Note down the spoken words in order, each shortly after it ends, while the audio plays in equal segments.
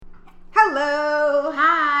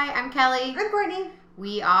Kelly. I'm Courtney.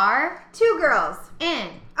 We are Two girls. in.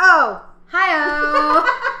 Oh.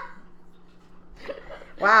 Hi-oh.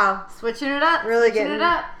 Wow. Switching it up. Really switching getting it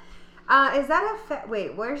up. Is that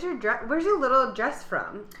wait, where's your dress? Where's your little dress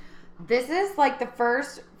from? This is like the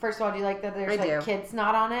first of all, do you like that there's I do. kid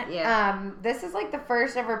snot on it? Yeah. This is like the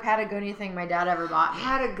first ever Patagonia thing my dad ever bought me.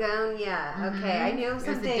 Patagonia. Okay, I knew It was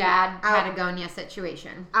something. a dad Patagonia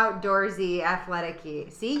situation. Outdoorsy, athletic-y.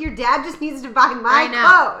 See, your dad just needs to buy my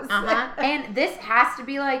clothes. And this has to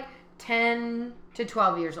be like 10 to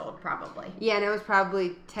 12 years old, probably. Yeah, and it was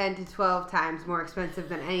probably 10 to 12 times more expensive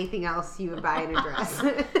than anything else you would buy in a dress.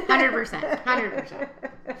 100%. 100%.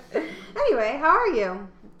 Anyway, how are you?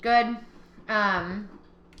 Good.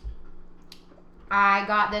 I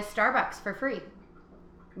got this Starbucks for free.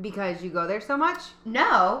 Because you go there so much?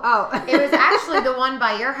 No. Oh. It was actually the one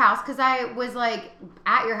by your house because I was like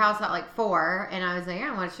at your house at like 4 and I was like,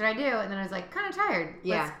 yeah, what should I do? And then I was like, kind of tired.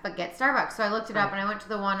 Yeah. Let's get Starbucks. So I looked it up and I went to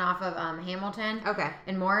the one off of Hamilton. Okay.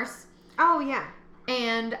 In Morse. Oh, yeah.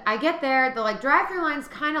 And I get there, the drive-through line's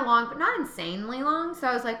kind of long, but not insanely long. So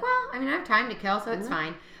I was like, well, I mean, I have time to kill, so it's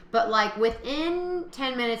fine. But within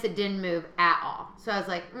 10 minutes, it didn't move at all. So I was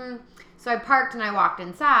like, So I parked and I walked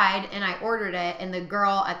inside and I ordered it. And the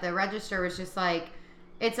girl at the register was just like,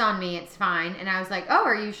 it's on me, it's fine. And I was like, oh,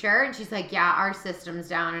 are you sure? And she's like, yeah, our system's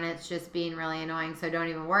down and it's just being really annoying. So don't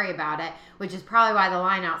even worry about it, which is probably why the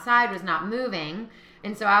line outside was not moving.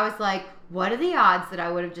 And so I was like, what are the odds that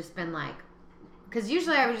I would have just been like, because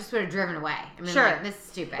usually I would just would have driven away. I mean, sure. This is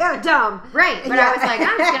stupid. Oh, dumb. Right. But I was like,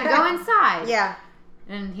 I'm just going to go inside. Yeah.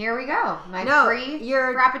 And here we go. Free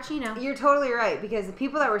Frappuccino. You're totally right, because the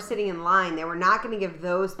people that were sitting in line, they were not going to give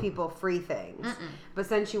those people free things. But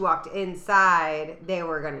since you walked inside, they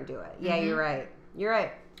were going to do it. Yeah, you're right. You're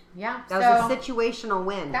right. Yeah. That was a situational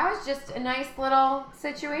win. That was just a nice little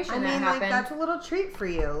situation that happened. That's a little treat for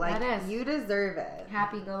you. That is. You deserve it.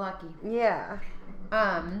 Happy-go-lucky. Yeah.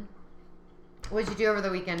 What'd you do over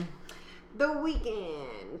the weekend? The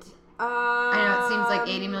weekend. I know it seems like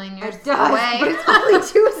 80 million years it does, away. but it's only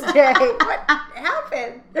Tuesday. What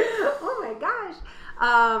happened? Oh my gosh.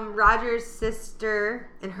 Roger's sister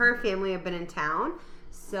and her family have been in town.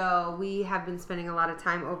 So we have been spending a lot of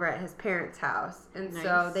time over at his parents' house. And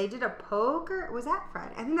so they did a poker. Was that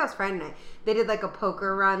Friday? I think that was Friday night. They did a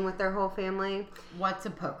poker run with their whole family. What's a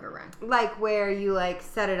poker run? Where you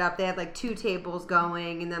set it up. They had 2 tables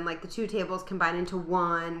going, and then the 2 tables combine into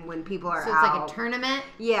one when people are out. So it's like a tournament?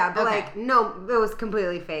 Yeah, but no, it was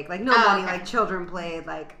completely fake. No money. Okay. Children played.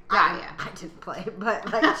 I didn't play, but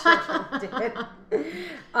children did.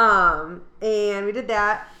 And we did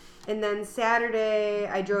that. And then Saturday,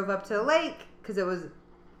 I drove up to the lake because it was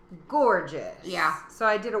gorgeous. Yeah. So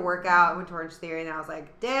I did a workout, went to Orange Theory, and I was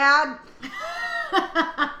like, Dad.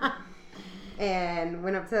 And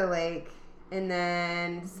went up to the lake. And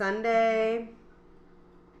then Sunday,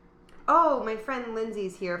 my friend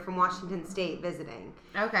Lindsay's here from Washington State visiting.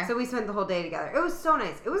 Okay. So we spent the whole day together. It was so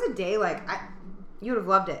nice. It was a day you would have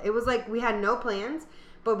loved it. It was we had no plans.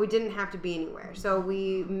 But we didn't have to be anywhere. So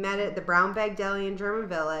we met at the Brown Bag Deli in German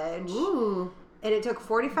Village. Ooh. And it took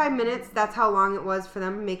 45 minutes. That's how long it was for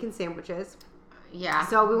them making sandwiches. Yeah.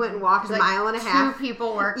 So we went and walked a mile and a half. 2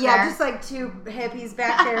 people worked there. Yeah, just 2 hippies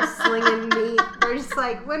back there slinging meat. They're just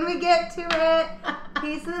when we get to it,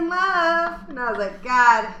 peace and love. And I was like,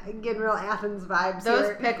 God, I'm getting real Athens vibes Those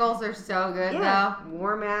here. pickles are so good, though.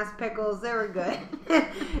 Warm-ass pickles. They were good.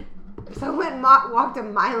 So I went and walked a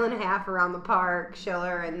mile and a half around the park,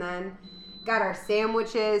 Schiller, and then got our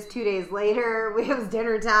sandwiches. 2 days later, it was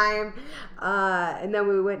dinner time. And then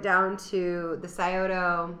we went down to the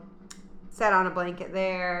Scioto, sat on a blanket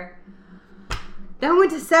there. Then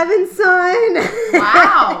went to Seven Sun.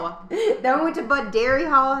 Wow. Then we went to Bud Dairy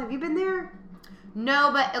Hall. Have you been there?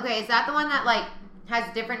 No, but, okay, is that the one that,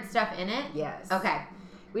 has different stuff in it? Yes. Okay.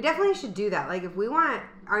 We definitely should do that. If we want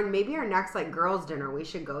maybe our next girls' dinner, we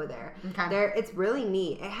should go there. Okay. It's really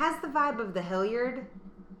neat. It has the vibe of the Hilliard.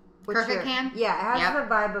 Perfect Can? Yeah, it has the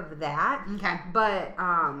vibe of that. Okay. But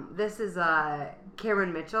this is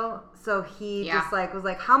Cameron Mitchell. So he just was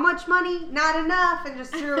like, how much money? Not enough, and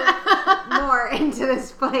just threw more into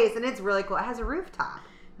this place, and it's really cool. It has a rooftop.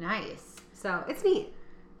 Nice. So it's neat.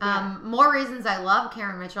 More reasons I love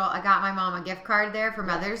Karen Mitchell. I got my mom a gift card there for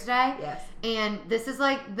Mother's Day. Yes. And this is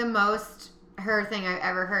the most her thing I've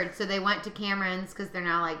ever heard. So they went to Cameron's because they're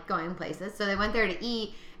now going places. So they went there to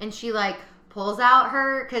eat, and she pulls out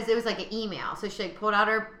her, because it was an email. So she pulled out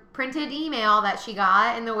her printed email that she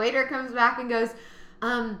got, and the waiter comes back and goes,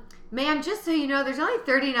 ma'am, just so you know, there's only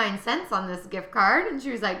 39 cents on this gift card. And she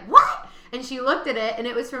was like, what? And she looked at it, and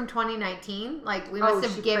it was from 2019. Like, we must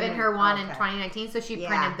have given her one in 2019, so she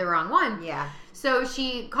printed the wrong one. Yeah. So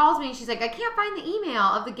she calls me, and she's like, I can't find the email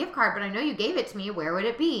of the gift card, but I know you gave it to me. Where would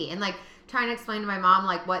it be? And, like, trying to explain to my mom,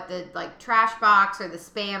 like, what the, like, trash box or the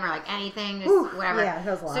spam or, like, anything, just whatever. Yeah,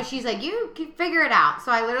 that was a lot. So she's like, you can figure it out.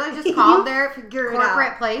 So I literally just called their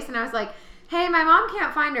corporate place, and I was like, hey, my mom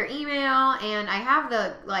can't find her email, and I have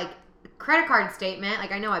the, like, credit card statement.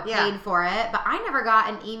 Like, I know I paid for it, but I never got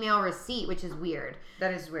an email receipt, which is weird.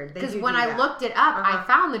 That is weird. Because when I looked it up, I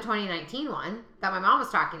found the 2019 one that my mom was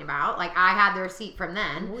talking about. Like, I had the receipt from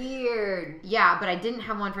then. Weird. Yeah, but I didn't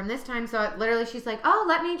have one from this time. So literally she's like, oh,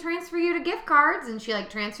 let me transfer you to gift cards. And she, like,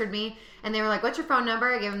 transferred me. And they were like, what's your phone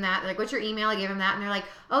number? I gave them that. They're like, what's your email? I gave them that. And they're like,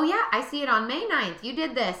 oh, yeah, I see it on May 9th. You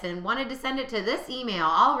did this and wanted to send it to this email.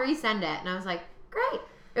 I'll resend it. And I was like, great.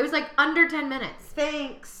 It was, like, under 10 minutes.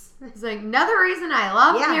 Thanks. It's like another reason I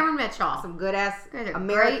love Cameron Mitchell. Some good ass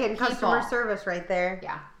American customer service right there.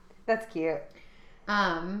 Yeah. That's cute.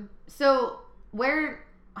 So when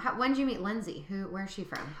did you meet Lindsay? Where's she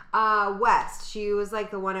from? West. She was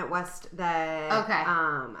like the one at West that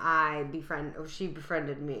she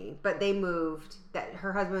befriended me. But they moved. That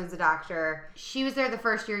her husband was a doctor. She was there the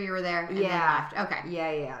first year you were there and then left. Okay.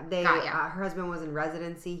 Yeah. Her husband was in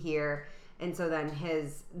residency here, and so then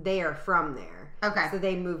they are from there. Okay. So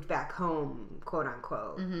they moved back home, quote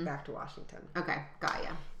unquote, back to Washington. Okay, got ya.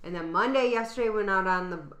 And then yesterday, went out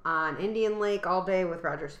on Indian Lake all day with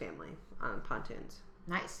Roger's family on pontoons.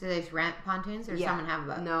 Nice. Do they rent pontoons or someone have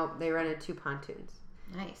a boat? No, they rented 2 pontoons.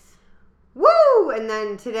 Nice. Woo! And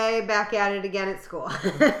then today, back at it again at school.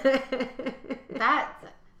 That's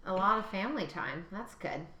a lot of family time. That's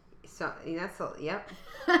good. So yep.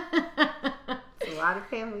 It's a lot of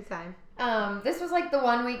family time. This was like the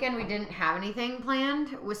one weekend we didn't have anything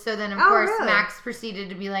planned. So then, of course, really? Max proceeded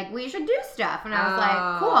to be like, we should do stuff. And I was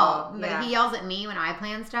like, cool. But he yells at me when I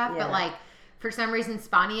plan stuff. Yeah. But, like, for some reason,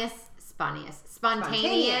 spontaneous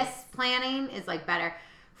planning is, like, better.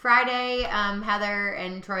 Friday, Heather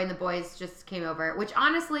and Troy and the boys just came over. Which,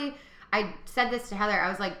 honestly, I said this to Heather. I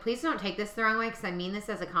was like, please don't take this the wrong way because I mean this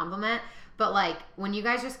as a compliment. But, like, when you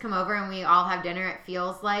guys just come over and we all have dinner, it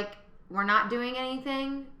feels like we're not doing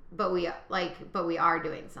anything. But we are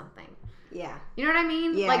doing something. Yeah. You know what I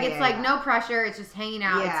mean? Yeah. Like, it's no pressure. It's just hanging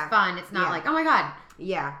out. Yeah. It's fun. It's not like, oh my God.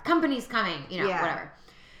 Yeah. Company's coming. Whatever.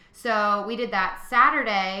 So we did that.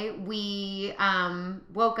 Saturday, we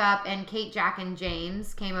woke up and Kate, Jack, and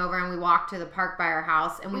James came over and we walked to the park by our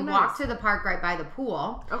house. And we walked to the park right by the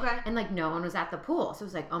pool. Okay. And, like, no one was at the pool. So it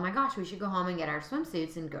was like, oh my gosh, we should go home and get our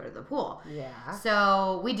swimsuits and go to the pool. Yeah.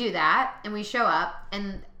 So we do that and we show up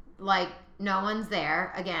and, like, no one's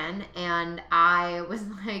there again, and I was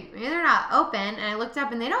like, maybe they're not open, and I looked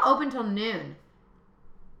up, and they don't open till noon.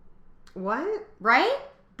 What? Right?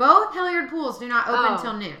 Both Hilliard pools do not open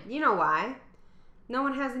till noon. You know why? No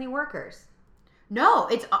one has any workers. No,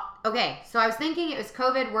 it's, okay, so I was thinking it was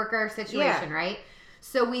COVID worker situation, right?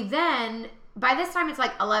 So we then, by this time, it's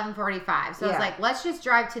like 11:45, so I was like, let's just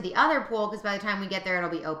drive to the other pool, because by the time we get there, it'll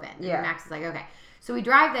be open. And Max is like, okay. So we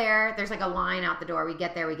drive there. There's like a line out the door. We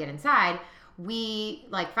get there. We get inside. We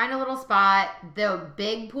like find a little spot. The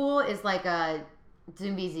big pool is like a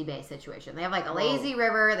Zambezi Bay situation. They have like a lazy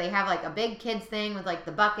river. They have like a big kids thing with like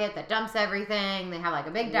the bucket that dumps everything. They have like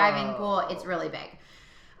a big diving pool. It's really big.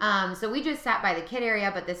 So we just sat by the kid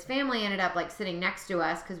area, but this family ended up like sitting next to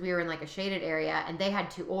us because we were in like a shaded area, and they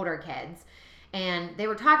had 2 older kids. And they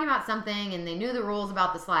were talking about something, and they knew the rules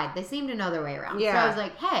about the slide. They seemed to know their way around. Yeah. So I was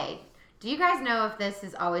like, hey, do you guys know if this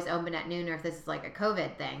is always open at noon or if this is like a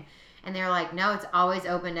COVID thing? And they're like, no, it's always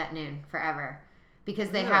open at noon forever.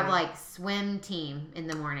 Because they have like swim team in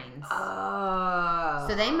the mornings. Oh.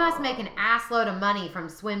 So they must make an ass load of money from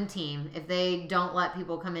swim team if they don't let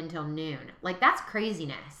people come in till noon. Like, that's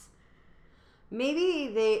craziness. Maybe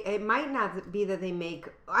it might not be that they make,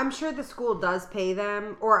 I'm sure the school does pay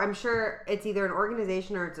them, or I'm sure it's either an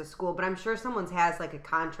organization or it's a school, but I'm sure someone's has like a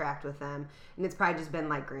contract with them, and it's probably just been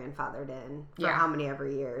like grandfathered in for how many ever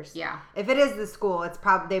years. Yeah. If it is the school, it's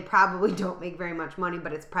they probably don't make very much money,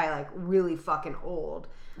 but it's probably like really fucking old.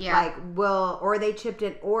 Yeah. Like, or they chipped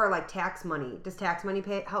in, or like tax money. Does tax money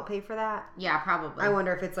help pay for that? Yeah, probably. I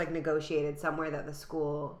wonder if it's like negotiated somewhere that the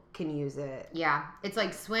school can use it. Yeah. It's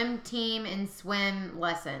like swim team and swim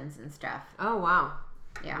lessons and stuff. Oh, wow.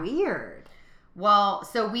 Yeah. Weird. Well,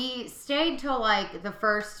 so we stayed till like the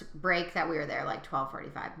first break that we were there, like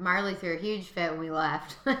 12:45. Marley threw a huge fit when we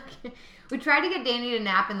left. We tried to get Danny to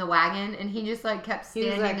nap in the wagon, and he just like kept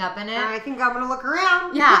standing up in it. I think I'm gonna look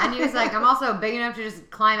around. Yeah, and he was like, "I'm also big enough to just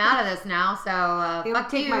climb out of this now, so fuck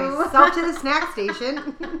take you." myself to the snack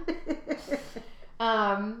station.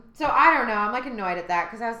 So I don't know. I'm like annoyed at that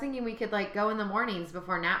because I was thinking we could like go in the mornings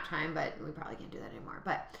before nap time, but we probably can't do that anymore.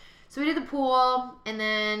 But so we did the pool, and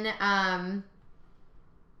then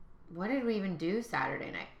what did we even do Saturday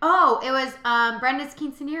night? Oh, it was Brenda's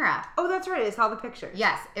quinceanera. Oh, that's right. I saw the pictures.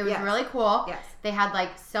 Yes, it was really cool. Yes. They had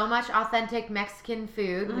like so much authentic Mexican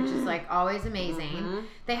food, which is like always amazing. Mm-hmm.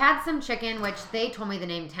 They had some chicken, which they told me the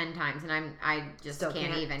name 10 times, and I just Still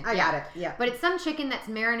can't even. I got it. Yeah. But it's some chicken that's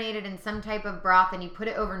marinated in some type of broth, and you put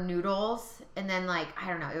it over noodles, and then like I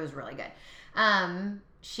don't know, it was really good.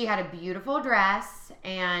 She had a beautiful dress,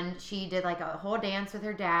 and she did like a whole dance with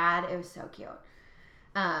her dad. It was so cute.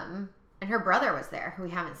 And her brother was there, who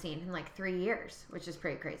we haven't seen in like 3 years, which is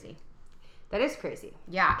pretty crazy. That is crazy.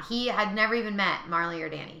 Yeah, he had never even met Marley or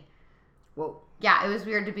Danny. Whoa. Yeah, it was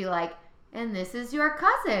weird to be like, and this is your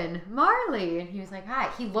cousin, Marley. And he was like, hi.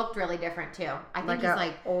 He looked really different, too. I think he's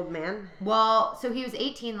like... old man? Well, so he was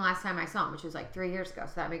 18 the last time I saw him, which was like 3 years ago.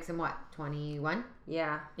 So that makes him what, 21?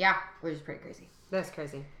 Yeah. Yeah, which is pretty crazy. That's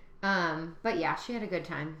crazy. But yeah, she had a good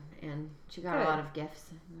time, and she got a lot of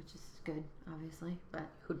gifts, which is good, obviously. But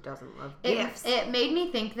who doesn't love gifts? It made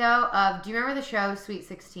me think though of. Do you remember the show Sweet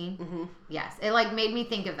 16? Mm-hmm. Yes, it like made me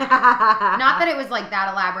think of that. Not that it was like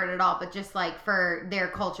that elaborate at all, but just like for their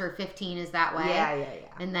culture, 15 is that way. Yeah.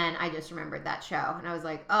 And then I just remembered that show, and I was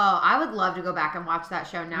like, oh, I would love to go back and watch that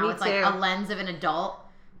show now with like a lens of an adult.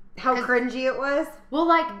 How cringy it was. Well,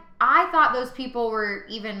 like I thought those people were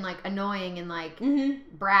even like annoying and like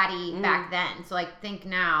bratty back then. So like think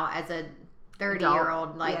now as a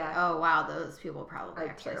 30-year-old, like oh wow, those people probably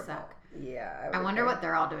actually suck. Yeah. I wonder what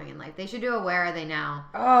they're all doing in life. They should do a Where Are They Now?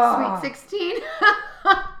 Oh. Sweet 16.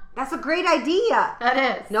 That's a great idea.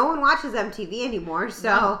 That is. No one watches MTV anymore,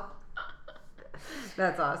 so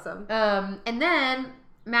that's awesome. And then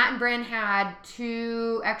Matt and Bryn had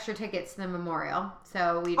 2 extra tickets to the memorial.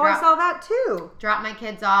 So we I saw that too. Dropped my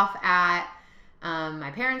kids off at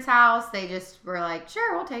my parents' house. They just were like,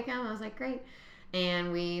 sure, we'll take them. I was like, great.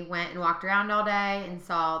 And we went and walked around all day and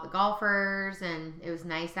saw the golfers, and it was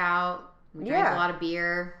nice out. We drank a lot of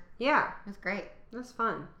beer. Yeah. It was great. That's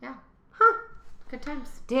fun. Yeah. Huh. Good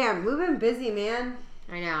times. Damn, we've been busy, man.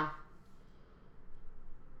 I know.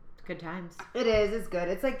 Good times. It is. It's good.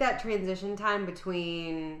 It's like that transition time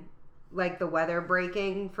between like the weather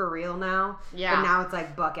breaking for real now. Yeah. But now it's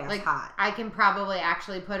like buck ass like, hot. I can probably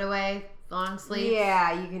actually put away long sleeves.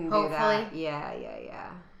 Yeah, you can do that. Hopefully.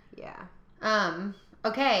 Yeah.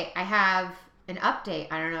 Okay, I have an update.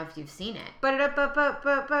 I don't know if you've seen it.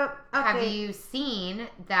 Update. Have you seen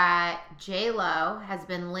that J-Lo has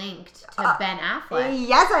been linked to Ben Affleck?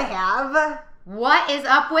 Yes, I have. What is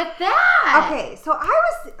up with that? Okay, so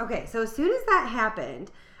so as soon as that happened,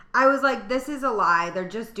 I was like, this is a lie. They're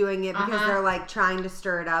just doing it because they're like trying to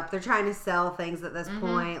stir it up. They're trying to sell things at this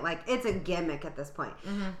point. Like, it's a gimmick at this point.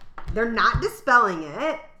 They're not dispelling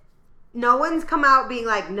it. No one's come out being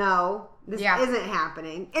like, no, this isn't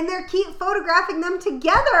happening. And they keep photographing them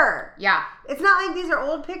together. Yeah. It's not like these are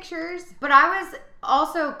old pictures. But I was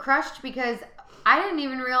also crushed because I didn't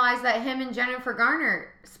even realize that him and Jennifer Garner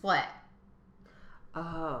split.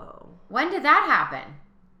 Oh. When did that happen?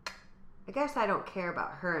 I guess I don't care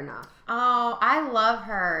about her enough. Oh, I love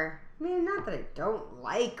her. I mean, not that I don't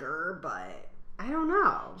like her, but I don't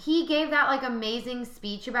know. He gave that like amazing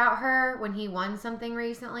speech about her when he won something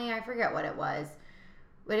recently. I forget what it was.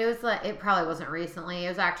 But it was like, it probably wasn't recently. It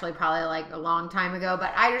was actually probably like a long time ago.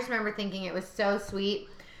 But I just remember thinking it was so sweet.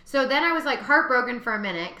 So then I was like heartbroken for a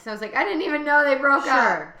minute because I was like, I didn't even know they broke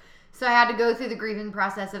up. So I had to go through the grieving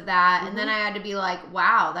process of that. And then I had to be like,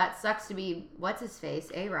 wow, that sucks to be, what's his face?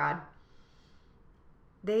 A-Rod.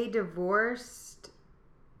 They divorced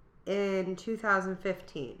in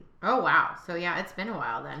 2015. Oh, wow. So yeah, it's been a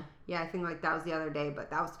while then. Yeah, I think like that was the other day, but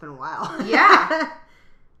that's been a while. Yeah.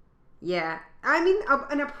 Yeah. I mean,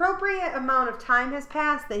 an appropriate amount of time has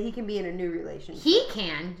passed that he can be in a new relationship. He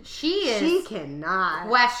can. She cannot.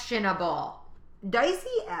 Questionable. Dicey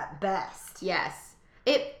at best. Yes.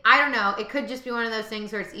 I don't know. It could just be one of those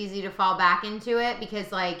things where it's easy to fall back into it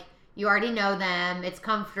because, like, you already know them. It's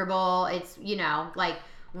comfortable. It's, you know, like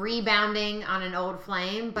rebounding on an old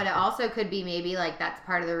flame. But it also could be maybe, like, that's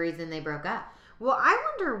part of the reason they broke up. Well, I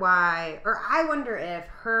wonder if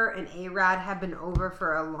her and A-Rod have been over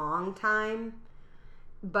for a long time,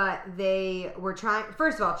 but they were trying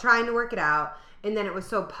to work it out, and then it was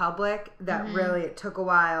so public that really it took a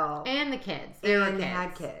while. And the kids. They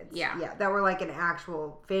had kids. Yeah. Yeah, that were like an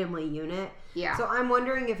actual family unit. Yeah. So I'm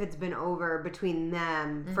wondering if it's been over between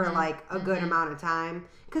them for like a good amount of time.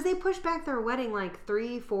 Because they pushed back their wedding like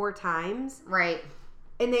 3-4 times. Right.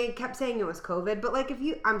 And they kept saying it was COVID. But like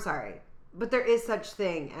I'm sorry. But there is such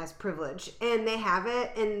thing as privilege, and they have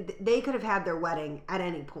it, and they could have had their wedding at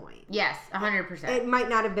any point. Yes, 100%. It might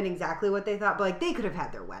not have been exactly what they thought, but like they could have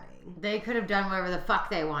had their wedding. They could have done whatever the fuck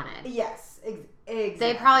they wanted. Yes, exactly.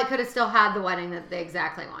 They probably could have still had the wedding that they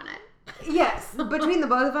exactly wanted. Yes, between the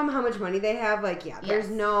both of them, how much money they have, like, yeah, there's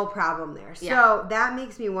no problem there. So that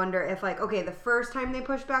makes me wonder if, like, okay, the first time they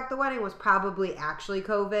pushed back the wedding was probably actually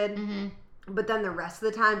COVID. Mm-hmm. But then the rest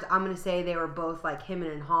of the times, I'm going to say they were both, like, him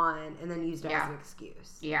and Han, and then used it as an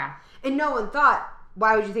excuse. Yeah. And no one thought,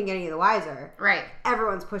 why would you think any of the wiser? Right.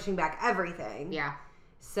 Everyone's pushing back everything. Yeah.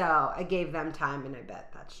 So I gave them time, and I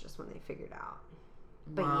bet that's just when they figured out.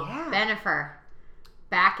 But yeah. Bennifer,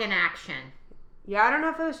 back in action. Yeah, I don't know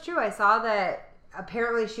if it was true. I saw that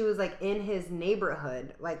apparently she was, like, in his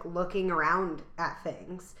neighborhood, like, looking around at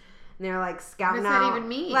things. And they're, like, scouting out. What does that even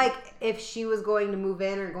mean? Like, if she was going to move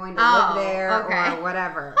in or going to live there or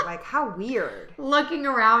whatever. Like, how weird. Looking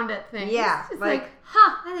around at things. Yeah. Just like,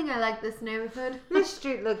 I think I like this neighborhood. This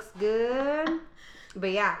street looks good. But,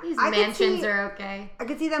 yeah. These mansions are okay. I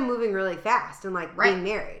could see them moving really fast and, like, being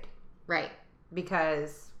married. Right.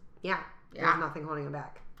 Because, there's nothing holding them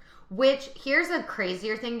back. Which, here's a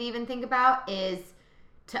crazier thing to even think about is,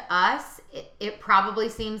 to us, it probably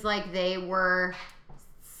seems like they were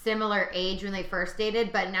similar age when they first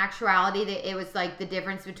dated, but in actuality, it was, like, the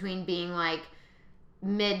difference between being, like,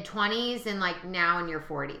 mid-20s and, like, now in your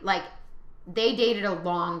 40s. Like, they dated a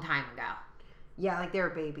long time ago. Yeah, like, they were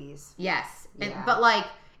babies. Yes. Yeah. But, like,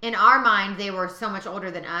 in our mind, they were so much older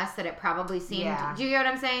than us that it probably seemed... Yeah. Do you get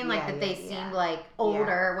what I'm saying? Like, that they seemed, like,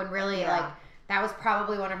 older when really, like... That was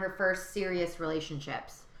probably one of her first serious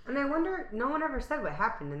relationships. And I wonder, no one ever said what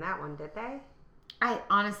happened in that one, did they?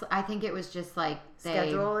 I think it was just like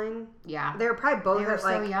scheduling. Yeah, they were probably both. They were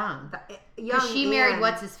so young. Because she married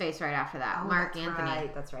what's his face right after that, Mark Anthony.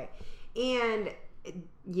 Right, that's right. And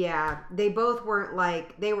yeah, they both weren't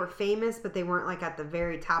like, they were famous, but they weren't like at the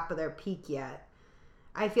very top of their peak yet.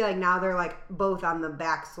 I feel like now they're like both on the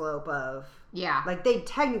back slope of like they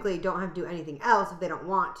technically don't have to do anything else if they don't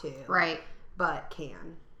want to, right? But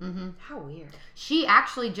can. Mm-hmm. How weird. She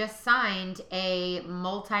actually just signed a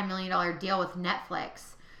multi-million-dollar deal with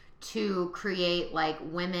Netflix to create like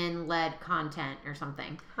women-led content or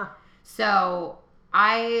something. Huh. So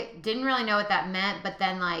I didn't really know what that meant, but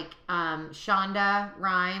then like Shonda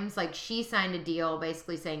Rhimes, like she signed a deal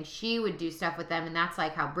basically saying she would do stuff with them, and that's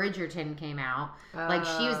like how Bridgerton came out. Like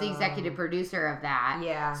she was the executive producer of that.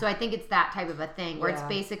 Yeah. So I think it's that type of a thing where it's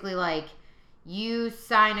basically like you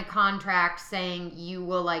sign a contract saying you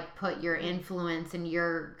will like put your influence and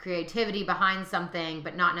your creativity behind something,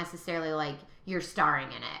 but not necessarily like you're starring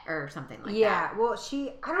in it or something like that. Yeah, well,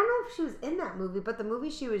 I don't know if she was in that movie, but the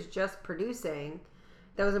movie she was just producing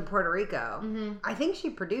that was in Puerto Rico, I think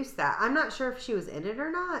she produced that. I'm not sure if she was in it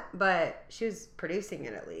or not, but she was producing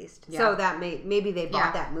it at least. Yeah. So that maybe they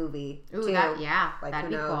bought that movie too. Like, that'd who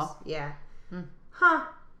be knows? Cool. Yeah. Huh.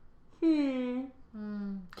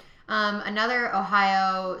 Another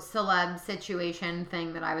Ohio celeb situation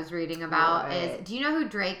thing that I was reading about is, do you know who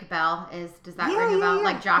Drake Bell is? Does that ring a bell? Yeah.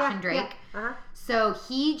 Like Josh and Drake? Yeah. Uh-huh. So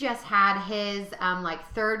he just had his like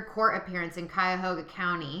third court appearance in Cuyahoga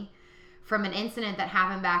County from an incident that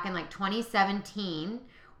happened back in like 2017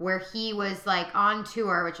 where he was like on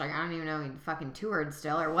tour, which like I don't even know he fucking toured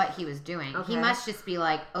still or what he was doing. Okay. He must just be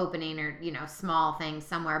like opening or, small things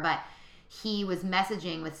somewhere, but he was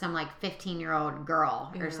messaging with some like 15-year-old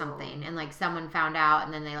girl or something, and like someone found out,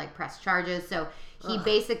 and then they like pressed charges. So he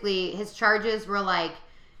basically, his charges were like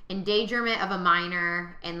endangerment of a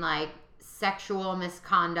minor and like sexual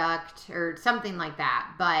misconduct or something like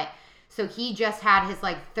that. But so he just had his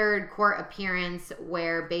like third court appearance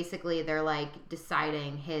where basically they're like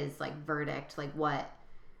deciding his like verdict, like what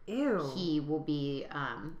he will be,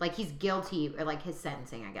 like he's guilty, or like his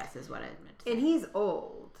sentencing, I guess is what it meant to say. And he's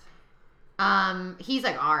old. He's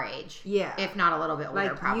like our age. Yeah. If not a little bit older,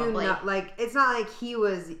 like, probably. Like, it's not like he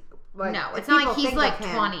was, like... No, it's not like he's like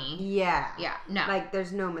 20. Yeah. Yeah, no. Like,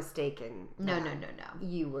 there's no mistaking. No.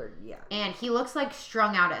 You were, And he looks like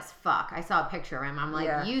strung out as fuck. I saw a picture of him. I'm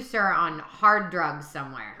like, you, sir, are on hard drugs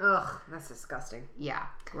somewhere. Ugh, that's disgusting. Yeah,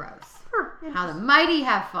 gross. How the mighty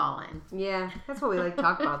have fallen. Yeah, that's what we like to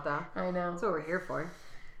talk about, though. I know. That's what we're here for.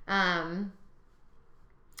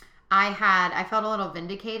 I felt a little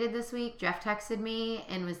vindicated this week. Jeff texted me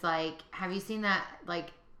and was like, have you seen that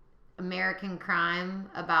like American Crime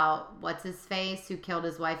about what's his face who killed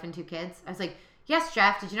his wife and 2 kids? I was like, yes,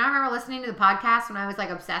 Jeff. Did you not remember listening to the podcast when I was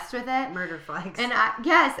like obsessed with it? Murder Flags. And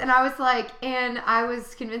I was like, and I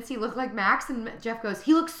was convinced he looked like Max, and Jeff goes,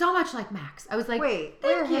 he looks so much like Max. I was like, wait,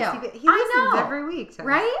 thank you. He listens every week.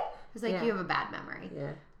 Right? was like, Yeah. you have a bad memory.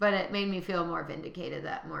 Yeah. But it made me feel more vindicated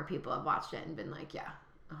that more people have watched it and been like, yeah,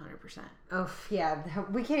 100%. Oh, yeah.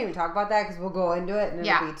 We can't even talk about that because we'll go into it and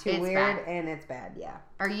it'll be too it's weird bad. and it's bad. Yeah.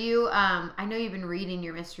 Are you, I know you've been reading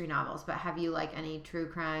your mystery novels, but have you like any true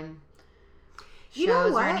crime shows You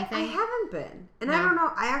know what? or anything? I haven't been. And No. I don't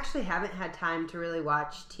know. I actually haven't had time to really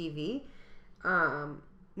watch TV,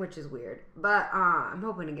 which is weird. But I'm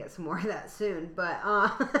hoping to get some more of that soon. But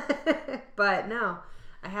but no,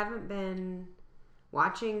 I haven't been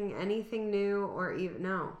watching anything new or even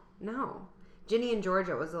no. Ginny and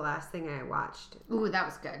Georgia was the last thing I watched. Ooh, that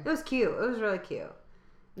was good. It was cute. It was really cute.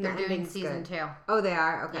 And They're the doing ending's season good. 2. Oh, they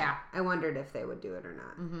are? Okay. Yeah. I wondered if they would do it or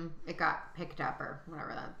not. Mm-hmm. It got picked up or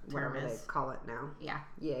whatever that term Whatever they is. call it now. Yeah.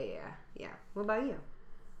 Yeah. What about you?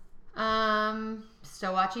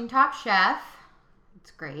 Still watching Top Chef.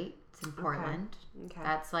 It's great. It's in Portland. Okay.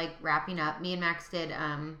 That's like wrapping up. Me and Max did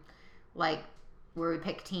like where we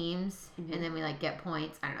pick teams and then we like get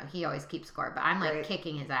points. I don't know. He always keeps score, but I'm like Right.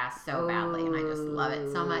 kicking his ass so badly and I just love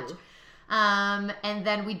it so much. Ooh. And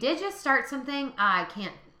then we did just start something. I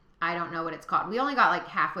don't know what it's called. We only got like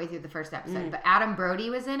halfway through the first episode, but Adam Brody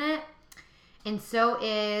was in it. And so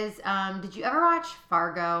is, did you ever watch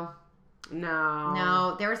Fargo?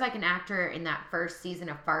 No, there was like an actor in that first season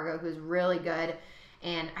of Fargo who's really good.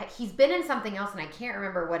 And he's been in something else, and I can't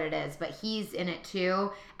remember what it is, but he's in it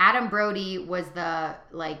too. Adam Brody was the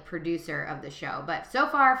like producer of the show. But so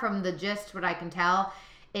far, from the gist, what I can tell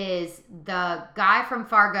is the guy from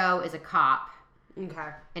Fargo is a cop, Okay.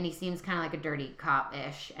 and he seems kind of like a dirty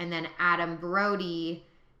cop-ish. And then Adam Brody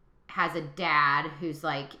has a dad who's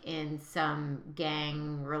like in some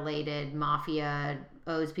gang-related mafia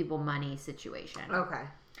owes people money situation. Okay.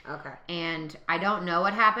 And I don't know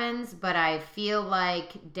what happens, but I feel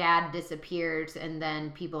like dad disappears and then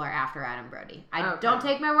people are after Adam Brody. I don't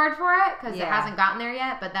take my word for it because it hasn't gotten there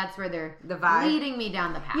yet, but that's where they're The vibe. leading me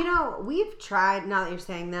down the path. You know, we've tried, now that you're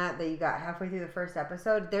saying that you got halfway through the first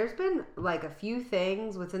episode, there's been like a few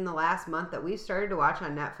things within the last month that we've started to watch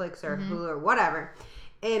on Netflix or Hulu or whatever.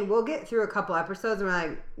 And we'll get through a couple episodes and we're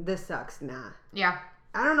like, this sucks. Nah. Yeah.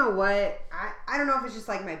 I don't know what, I don't know if it's just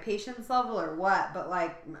like my patience level or what, but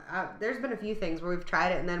like there's been a few things where we've tried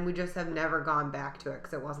it and then we just have never gone back to it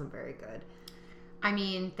because it wasn't very good. I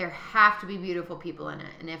mean, there have to be beautiful people in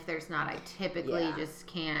it. And if there's not, I typically Yeah. just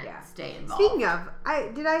can't Yeah. stay involved. Speaking of, I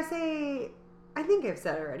think I've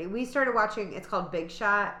said it already. We started watching, it's called Big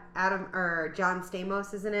Shot. John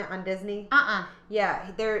Stamos is in it on Disney.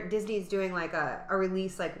 Yeah, Disney's doing like a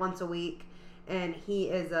release like once a week. And he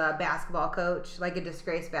is a basketball coach, like a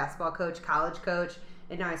disgraced basketball coach, college coach,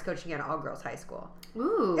 and now he's coaching at an all-girls high school.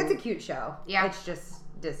 Ooh. It's a cute show. Yeah. It's just,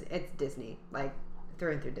 it's Disney, like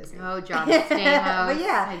through and through Disney. Oh, John Stamos. But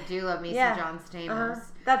yeah. I do love me Yeah. some John Stamos.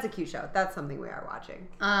 That's a cute show. That's something we are watching.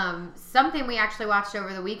 Something we actually watched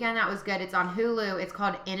over the weekend that was good. It's on Hulu. It's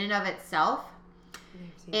called In and of Itself.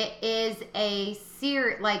 It is a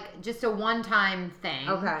series, like just a one-time thing.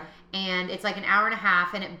 Okay. And it's like an hour and a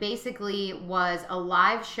half, and it basically was a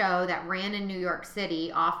live show that ran in New York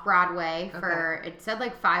City off Broadway for, it said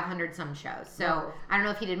like 500 some shows. So Whoa. I don't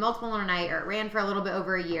know if he did multiple in a night or it ran for a little bit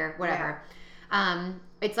over a year, whatever.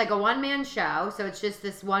 It's like a one-man show, so it's just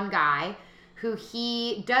this one guy who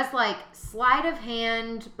he does like sleight of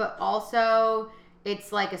hand, but also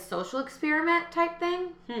it's like a social experiment type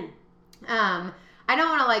thing. I don't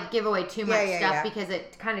want to like give away too much stuff because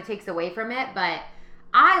it kind of takes away from it, but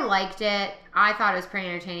I liked it. I thought it was pretty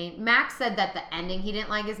entertaining. Max said that the ending he didn't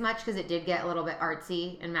like as much because it did get a little bit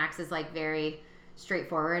artsy, and Max is like very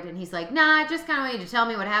straightforward, and he's like, nah, I just kind of want you to tell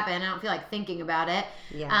me what happened. I don't feel like thinking about it.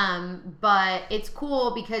 Yeah. But it's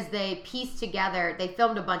cool because they pieced together, they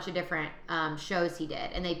filmed a bunch of different shows he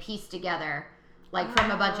did, and they pieced together like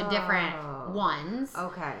from a bunch of different ones.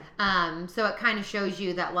 Okay. So it kind of shows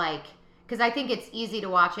you that like, because I think it's easy to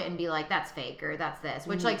watch it and be like, that's fake or that's this,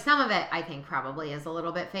 which like some of it I think probably is a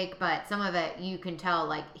little bit fake, but some of it you can tell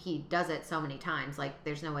like he does it so many times. Like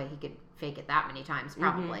there's no way he could fake it that many times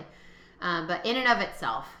probably. But in and of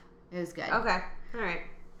itself, it was good. Okay. All right.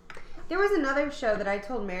 There was another show that I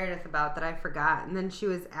told Meredith about that I forgot, and then she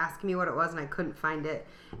was asking me what it was, and I couldn't find it.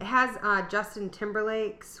 It has Justin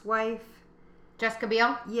Timberlake's wife. Jessica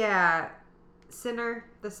Biel? Yeah. The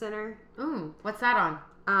Sinner. Ooh, what's that on?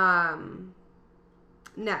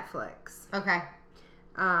 Netflix. Okay.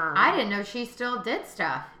 I didn't know she still did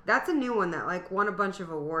stuff. That's a new one that like won a bunch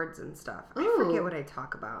of awards and stuff. I Ooh. forget what I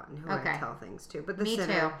talk about and who I tell things to. But The Me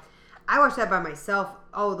Sinner. too. I watched that by myself.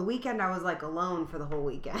 Oh, the weekend I was like alone for the whole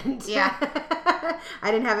weekend. Yeah.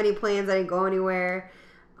 I didn't have any plans. I didn't go anywhere.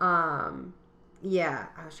 Yeah,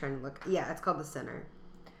 I was trying to look. Yeah, it's called The Sinner.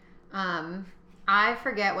 I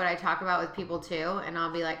forget what I talk about with people too, and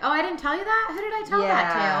I'll be like, "Oh, I didn't tell you that. Who did I tell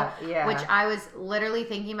that to?" Yeah. Which I was literally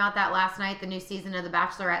thinking about that last night. The new season of The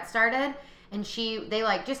Bachelorette started, and they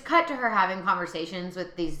like just cut to her having conversations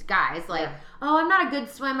with these guys, like, "Oh, I'm not a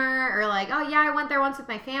good swimmer," or like, "Oh yeah, I went there once with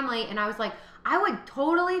my family," and I was like, I would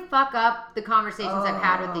totally fuck up the conversations I've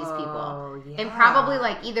had with these people, and probably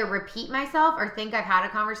like either repeat myself or think I've had a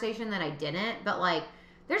conversation that I didn't, but like.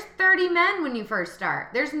 There's 30 men when you first start.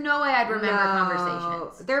 There's no way I'd remember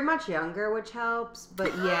conversations. They're much younger, which helps,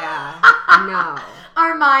 but yeah, no.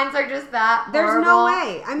 Our minds are just that horrible. There's no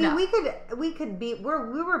way. I mean, we could be,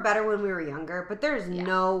 we were better when we were younger, but there's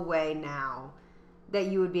no way now that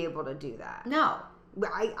you would be able to do that. No.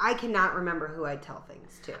 I cannot remember who I tell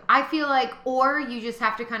things to. I feel like, or you just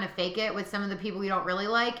have to kind of fake it with some of the people you don't really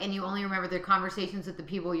like, and you only remember the conversations with the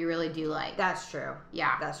people you really do like. That's true.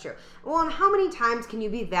 Yeah. That's true. Well, and how many times can you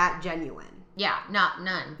be that genuine? Yeah,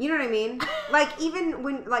 none. You know what I mean? Like, even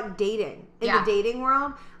when, like, dating. In the dating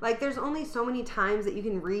world, like, there's only so many times that you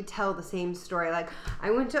can retell the same story. Like, I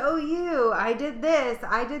went to OU, I did this,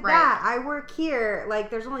 I did that, I work here. Like,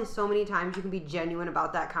 there's only so many times you can be genuine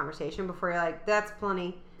about that conversation before you're like, that's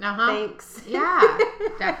plenty. Thanks. Yeah,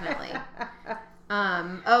 definitely.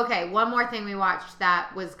 Okay, one more thing we watched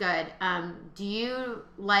that was good. Do you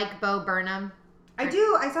like Bo Burnham? I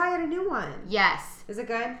do. I saw you had a new one. Yes. Is it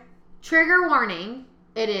good? Trigger warning,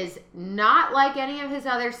 it is not like any of his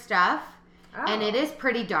other stuff, and it is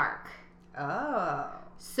pretty dark. Oh.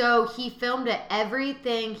 So he filmed it,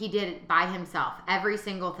 everything he did by himself, every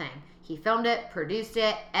single thing. He filmed it, produced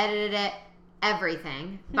it, edited it,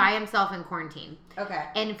 everything by himself in quarantine. Okay.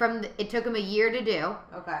 And it took him a year to do.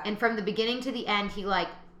 Okay. And from the beginning to the end, he like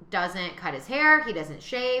doesn't cut his hair, he doesn't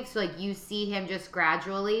shave, so like you see him just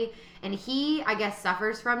gradually. And he, I guess,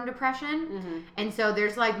 suffers from depression. Mm-hmm. And so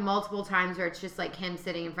there's like multiple times where it's just like him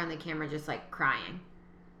sitting in front of the camera just like crying.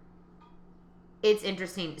 It's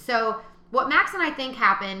interesting. So what Max and I think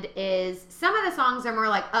happened is some of the songs are more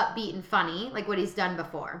like upbeat and funny, like what he's done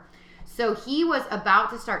before. So he was about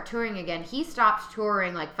to start touring again. He stopped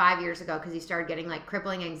touring like 5 years ago because he started getting like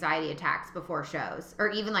crippling anxiety attacks before shows, or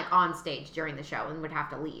even like on stage during the show, and would have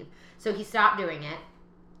to leave. So he stopped doing it.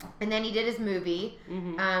 And then he did his movie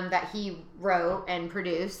that he wrote and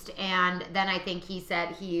produced. And then I think he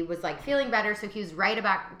said he was like feeling better. So he was right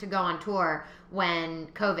about to go on tour when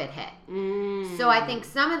COVID hit. So I think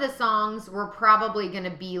some of the songs were probably going to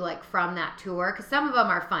be like from that tour. Because some of them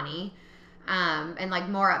are funny and like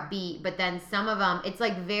more upbeat. But then some of them, it's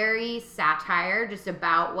like very satire just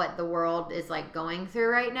about what the world is like going through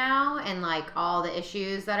right now. And like all the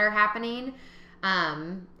issues that are happening.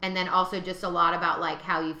 And then also just a lot about like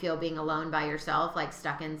how you feel being alone by yourself, like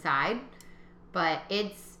stuck inside. But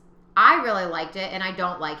I really liked it, and I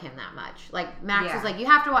don't like him that much. Like Max was like, you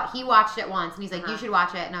have to watch. He watched it once, and he's like, you should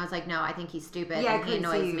watch it. And I was like, no, I think he's stupid. and he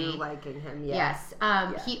annoys me. Liking him, yes.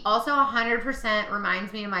 He also 100%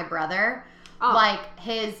 reminds me of my brother. Like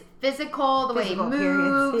his physical way he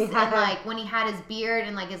moves, and like when he had his beard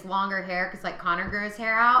and like his longer hair, because like Connor grew his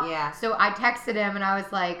hair out. Yeah. So I texted him and I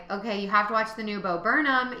was like, okay, you have to watch the new Bo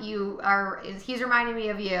Burnham. He's reminding me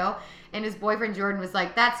of you. And his boyfriend Jordan was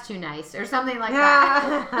like, that's too nice, or something like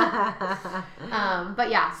that.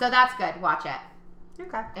 But yeah, so that's good. Watch it.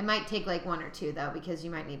 Okay. It might take like one or two though, because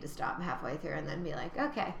you might need to stop halfway through and then be like,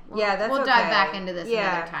 okay, we'll dive back into this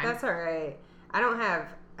another time. That's all right. I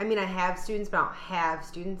have students, but I don't have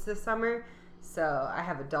students this summer. So I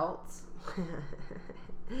have adults.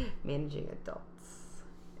 Managing adults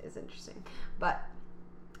is interesting, but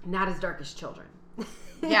not as dark as children.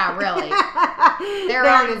 Yeah, really. They're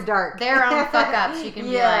not as dark. Their own fuck ups. You can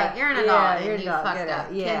be like, you're an adult and you fucked up.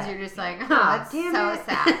 Yeah. Kids, you're just like, oh, it's so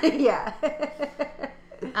sad. Yeah.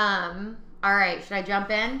 All right, should I jump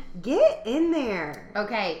in? Get in there.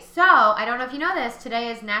 Okay, so I don't know if you know this. Today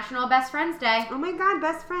is National Best Friends Day. Oh my God,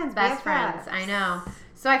 best friends. Best friends. I know.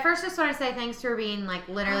 So I first just want to say thanks for being like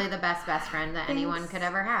literally the best friend that anyone could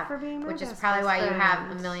ever have. For being which is probably why you have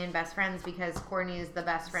a million best friends, because Courtney is the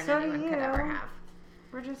best friend anyone could ever have.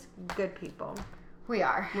 We're just good people. We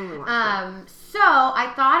are. So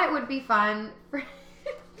I thought it would be fun.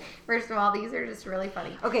 First of all, these are just really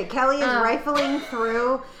funny. Okay, Kelly is rifling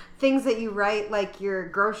through things that you write like your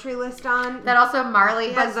grocery list on. That also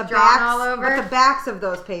Marley has drawn all over. But the backs of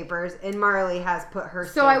those papers, and Marley has put her.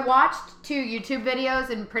 So I watched 2 YouTube videos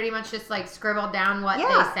and pretty much just like scribbled down what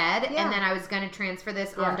they said, and then I was going to transfer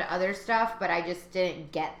this onto other stuff, but I just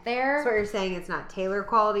didn't get there. So what you're saying, it's not Taylor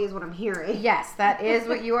quality is what I'm hearing. Yes, that is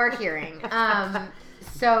what you are hearing.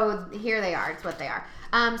 So here they are. It's what they are.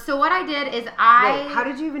 So what I did is Wait, how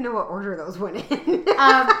did you even know what order those went in?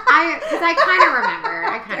 Because I kind of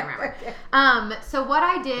remember. Okay. So what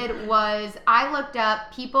I did was I looked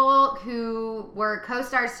up people who were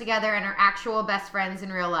co-stars together and are actual best friends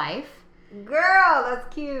in real life. Girl,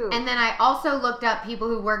 that's cute. And then I also looked up people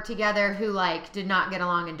who work together who like did not get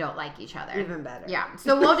along and don't like each other. Even better. Yeah.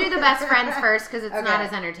 So we'll do the best friends first because it's Okay. not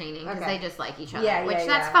as entertaining because Okay. they just like each other. Yeah, which yeah,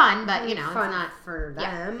 that's yeah. fun, but you know, Fun it's not for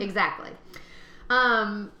them. Yeah, exactly.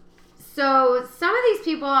 So some of these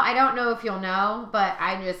people I don't know if you'll know, but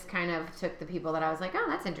I just kind of took the people that I was like, oh,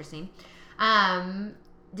 that's interesting.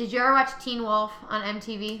 Did you ever watch Teen Wolf on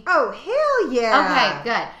MTV? Oh, hell yeah. Okay,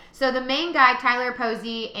 good. So the main guy, Tyler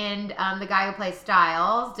Posey, and the guy who plays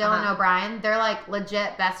Styles, Dylan O'Brien, they're like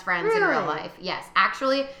legit best friends in real Really? life. Yes.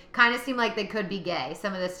 Actually, kind of seemed like they could be gay,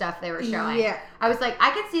 some of the stuff they were showing. Yeah. I was like,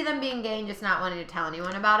 I could see them being gay and just not wanting to tell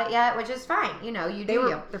anyone about it yet, which is fine. You know, you do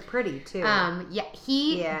you. They're pretty, too.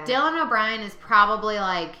 Yeah, Dylan O'Brien is probably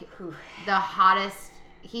like the hottest.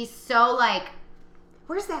 He's so like,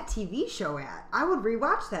 Where's that TV show at? I would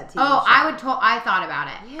rewatch that TV show. oh, I thought about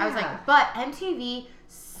it. I was Yeah. like, but MTV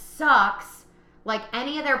sucks like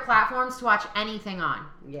any of their platforms to watch anything on.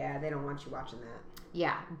 Yeah, they don't want you watching that.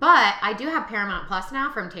 Yeah, but I do have Paramount Plus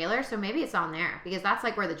now from Taylor, so maybe it's on there because that's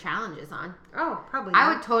like where the challenge is on. Oh, probably I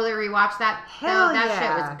not. would totally rewatch that. Hell That yeah.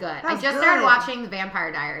 shit was good. I That's just started good. watching The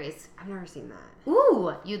Vampire Diaries. I've never seen that.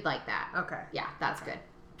 Ooh, you'd like that. Okay. Yeah, that's good.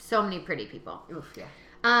 So many pretty people. Oof, yeah.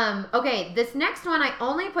 Okay, this next one I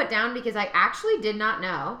only put down because I actually did not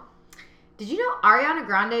know. Did you know Ariana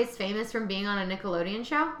Grande is famous from being on a Nickelodeon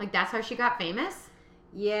show? Like, that's how she got famous?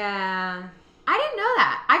 Yeah. I didn't know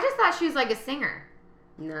that. I just thought she was like a singer.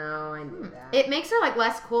 No, I knew that. It makes her like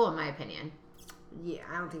less cool in my opinion. Yeah,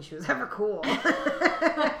 I don't think she was ever cool.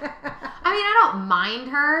 I mean, I don't mind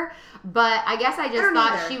her, but I guess I just don't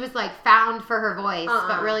thought either. she was like found for her voice,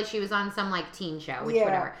 but really she was on some like teen show, which Yeah.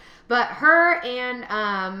 whatever. But her and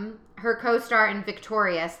her co-star in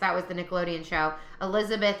Victorious, that was the Nickelodeon show,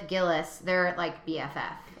 Elizabeth Gillis, they're like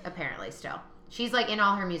BFF apparently still. She's like in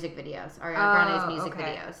all her music videos, Ariana Grande's music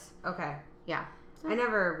okay. videos. Okay. Yeah. I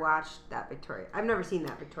never watched that Victoria. I've never seen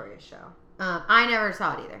that Victoria show. I never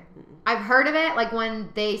saw it either. I've heard of it. Like when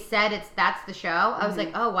they said that's the show, I was like,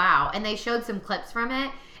 oh wow. And they showed some clips from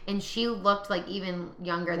it, and she looked like even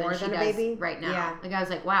younger More than she than a does baby? right now. Yeah. Like I was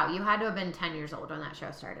like, wow, you had to have been 10 years old when that show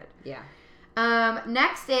started. Yeah.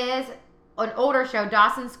 Next is an older show,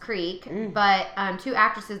 Dawson's Creek, but two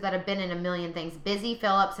actresses that have been in a million things, Busy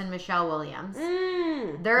Phillips and Michelle Williams.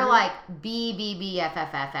 They're like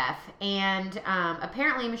BBBFFFF. And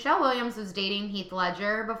apparently Michelle Williams was dating Heath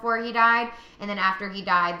Ledger before he died. And then after he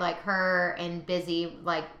died, like her and Busy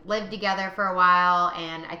like lived together for a while.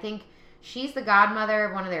 And I think she's the godmother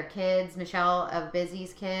of one of their kids, Michelle of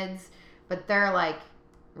Busy's kids. But they're like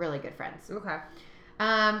really good friends. Okay.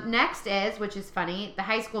 Next is, which is funny, the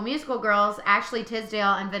High School Musical girls, Ashley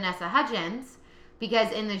Tisdale and Vanessa Hudgens,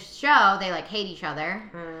 because in the show they like hate each other,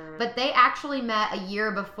 but they actually met a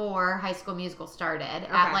year before High School Musical started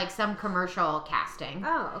at like some commercial casting.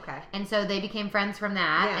 Oh, okay. And so they became friends from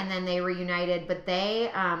that, Yeah. and then they reunited. But they,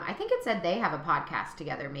 I think it said they have a podcast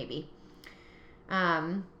together, maybe.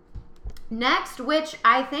 Next, which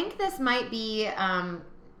I think this might be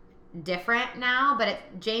different now, but it's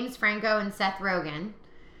James Franco and Seth Rogen.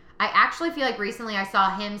 I actually feel like recently I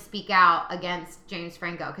saw him speak out against James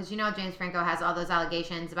Franco, because you know James Franco has all those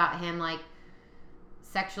allegations about him like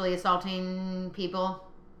sexually assaulting people.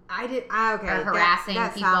 Okay. Or harassing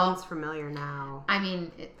that people. sounds familiar now. I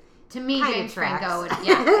mean, to me, Kind of James tracks. Franco would,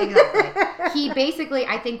 yeah, exactly. He basically,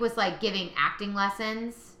 I think, was like giving acting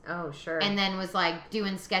lessons, Oh, sure. and then was like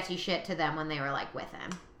doing sketchy shit to them when they were like with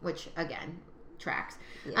him, which again tracks.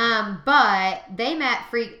 Yeah. But they met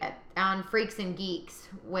on Freaks and Geeks,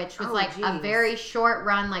 which was like a geez. very short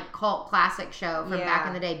run, like cult classic show from back Yeah.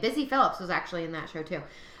 in the day. Busy Phillips was actually in that show too.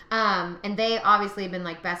 And they obviously have been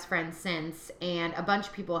like best friends since, and a bunch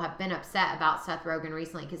of people have been upset about Seth Rogen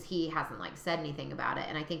recently because he hasn't like said anything about it.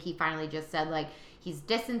 And I think he finally just said like he's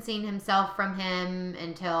distancing himself from him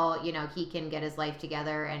until, you know, he can get his life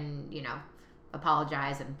together and, you know,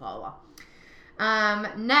 apologize and blah, blah, blah.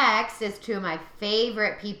 Next is two of my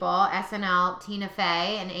favorite people, SNL, Tina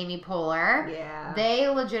Fey and Amy Poehler. Yeah. They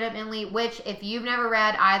legitimately, which if you've never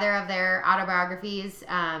read either of their autobiographies,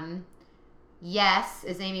 Yes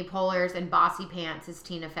is Amy Poehler's and Bossy Pants is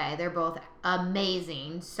Tina Fey. They're both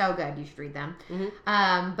amazing. So good. You should read them.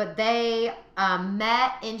 Mm-hmm. But they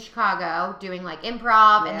met in Chicago doing like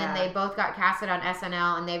improv, and then Yeah. they both got casted on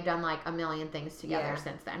SNL, and they've done like a million things together Yeah.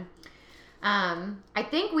 since then. I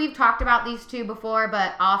think we've talked about these two before,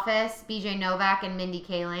 but Office, BJ Novak and Mindy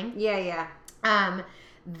Kaling. Yeah, yeah.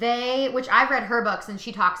 which I've read her books, and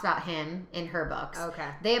she talks about him in her books. Okay.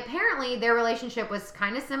 Their relationship was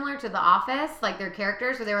kind of similar to The Office, like their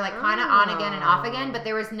characters, where they were like kind of on again and off again, but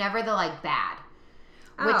there was never the like bad.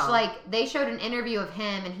 Which like they showed an interview of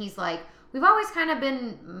him, and he's like, we've always kind of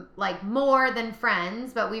been like more than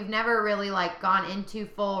friends, but we've never really like gone into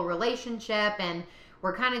full relationship, and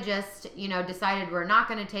we're kind of just, you know, decided we're not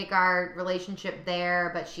going to take our relationship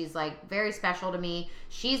there, but she's like very special to me.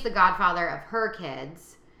 She's the godfather of her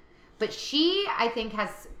kids, but she, I think, has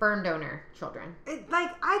sperm donor children.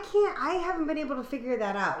 I haven't been able to figure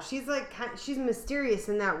that out. She's like, she's mysterious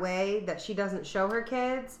in that way that she doesn't show her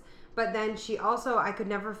kids. But then she also, I could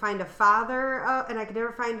never find a father, and I could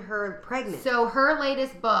never find her pregnant. So her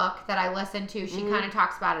latest book that I listened to, she kind of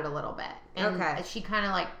talks about it a little bit. And she kind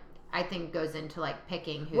of like, I think, goes into like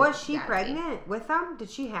picking who. Was she pregnant with them? Did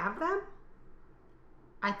she have them?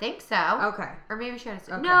 I think so. Okay. Or maybe she had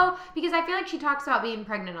a No, because I feel like she talks about being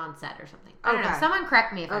pregnant on set or something. I don't know. Someone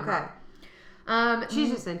correct me if I'm wrong. She's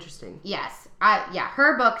just interesting. Yes.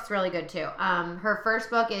 Her book's really good too. Her first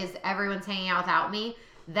book is Everyone's Hanging Out Without Me.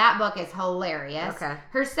 That book is hilarious. Okay.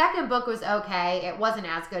 Her second book was okay. It wasn't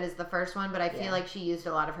as good as the first one, but I feel like she used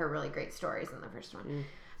a lot of her really great stories in the first one.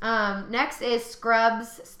 Next is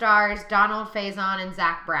Scrubs stars Donald Faison and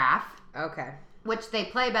Zach Braff. Okay. Which they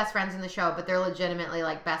play best friends in the show, but they're legitimately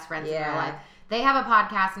like best friends in real life. They have a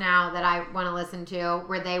podcast now that I want to listen to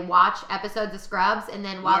where they watch episodes of Scrubs, and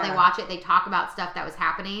then while they watch it, they talk about stuff that was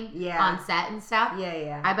happening on set and stuff.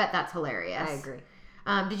 Yeah. I bet that's hilarious. I agree.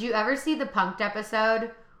 Did you ever see the Punked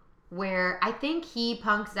episode where I think he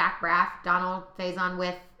punked Zach Braff, Donald Faison,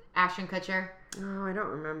 with Ashton Kutcher? Oh, I don't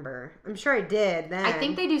remember. I'm sure I did then. I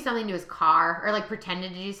think they do something to his car, or like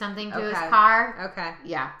pretended to do something to his car. Okay.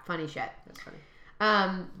 Yeah, funny shit. That's funny.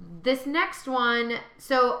 This next one,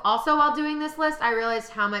 so also while doing this list, I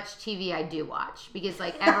realized how much TV I do watch, because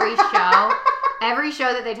like every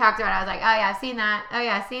show that they talked about, I was like, oh yeah, I've seen that. Oh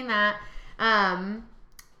yeah, I've seen that.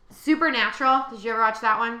 Supernatural. Did you ever watch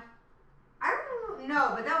that one? I don't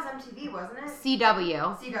know, but that was MTV, wasn't it?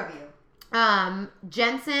 CW.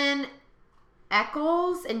 Jensen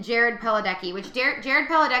Ackles and Jared Padalecki, which Jared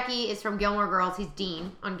Padalecki is from Gilmore Girls. He's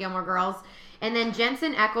Dean on Gilmore Girls. And then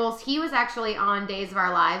Jensen Ackles, he was actually on Days of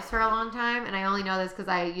Our Lives for a long time. And I only know this because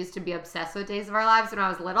I used to be obsessed with Days of Our Lives when I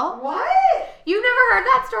was little. What? You've never heard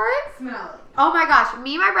that story? Smelly. Oh my gosh.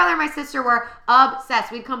 Me, my brother, and my sister were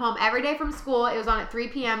obsessed. We'd come home every day from school. It was on at 3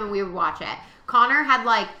 p.m. and we would watch it. Connor had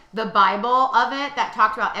like the Bible of it that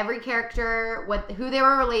talked about every character, who they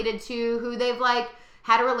were related to, who they've like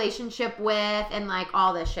had a relationship with, and like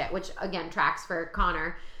all this shit, which again tracks for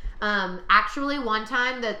Connor. Actually, one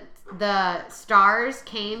time the stars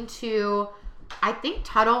came to, I think,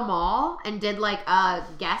 Tuttle Mall and did like a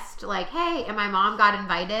guest, like, hey, and my mom got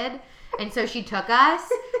invited. And so she took us,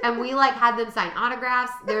 and we like had them sign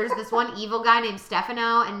autographs. There's this one evil guy named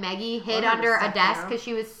Stefano, and Maggie hid under a desk because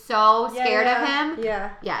she was so scared of him.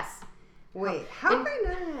 Yeah. Yes. Wait, how did I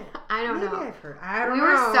not? I don't know. Maybe I've heard. I don't know. We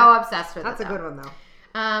were so obsessed with it. That's a good one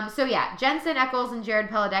though. So yeah, Jensen Ackles and Jared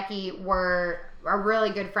Padalecki are really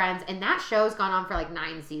good friends, and that show's gone on for like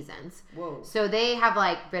 9 seasons. Whoa. So they have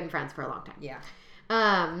like been friends for a long time. Yeah.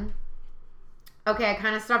 Okay, I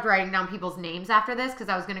kind of stopped writing down people's names after this because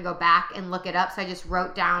I was going to go back and look it up, so I just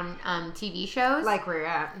wrote down TV shows. Like where you're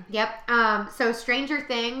at. Yep. So Stranger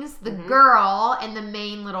Things, the girl and the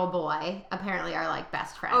main little boy apparently are like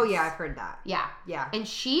best friends. Oh yeah, I've heard that. Yeah. Yeah. And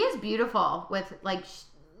she is beautiful with like,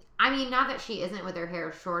 I mean, not that she isn't with her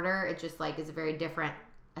hair shorter, it just like is a very different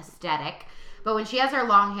aesthetic. But when she has her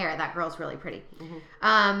long hair, that girl's really pretty.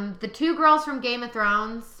 The 2 girls from Game of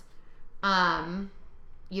Thrones,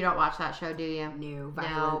 you don't watch that show, do you? No,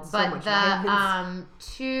 but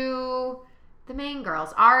the main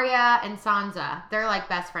girls, Arya and Sansa, they're like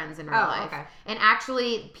best friends in real life. Okay. And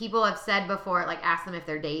actually, people have said before, like, ask them if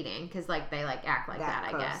they're dating, because like they like act like that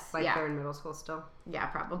close. I guess. Like they're in middle school still. Yeah,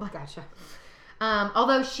 probably. Gotcha.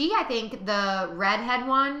 Although she, I think the redhead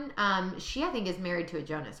one, she I think is married to a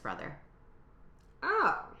Jonas brother.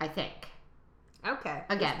 Oh, I think. Okay.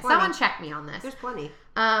 Again, someone check me on this. There's plenty.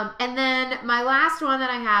 And then my last one that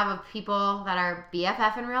I have of people that are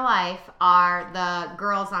BFF in real life are the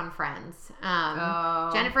girls on Friends.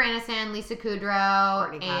 Jennifer Aniston, Lisa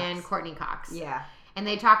Kudrow, and Courtney Cox. Yeah. And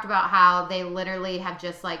they talked about how they literally have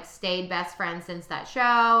just like stayed best friends since that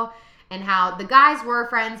show, and how the guys were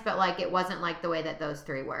friends, but like it wasn't like the way that those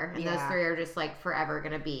 3 were. And those 3 are just like forever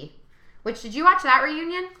gonna be. Which, did you watch that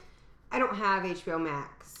reunion? I don't have HBO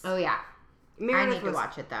Max. Oh yeah. I need to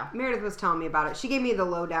watch it though. Meredith was telling me about it. She gave me the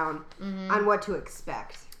lowdown on what to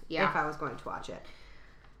expect if I was going to watch it.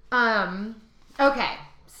 Okay.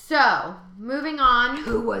 So, moving on.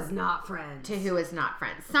 Who was not friends? To Who Is Not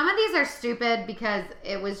Friends. Some of these are stupid because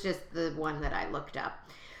it was just the one that I looked up.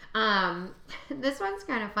 This one's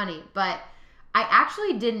kind of funny, but I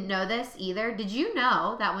actually didn't know this either. Did you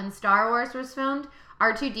know that when Star Wars was filmed,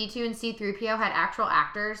 R2-D2 and C-3PO had actual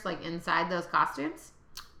actors like inside those costumes?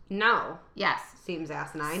 No. Yes. Seems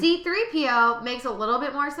asinine. C-3PO makes a little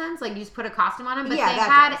bit more sense. Like, you just put a costume on him. But Yeah, they that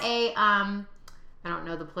had does. I don't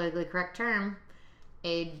know the politically correct term,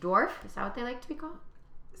 a dwarf? Is that what they like to be called?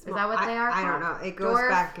 Is that what they are I called? don't know. It goes Dwarf?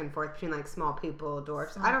 back and forth between like small people,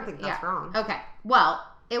 dwarfs. I don't think that's wrong. Okay. Well,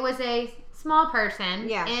 it was a small person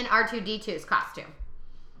Yeah. in R2-D2's costume.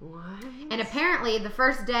 What? And apparently, the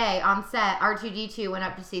first day on set, R2-D2 went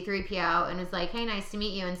up to C-3PO and was like, "Hey, nice to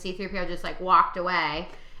meet you." And C-3PO just like walked away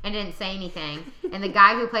and didn't say anything. And the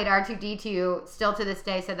guy who played R2-D2 still to this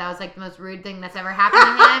day said that was like the most rude thing that's ever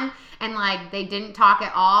happened to him. And like they didn't talk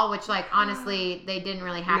at all, which like honestly they didn't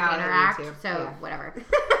really have to interact. So whatever.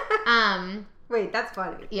 Wait, that's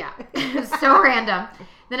funny. Yeah. So random.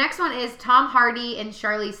 The next one is Tom Hardy and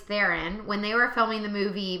Charlize Theron. When they were filming the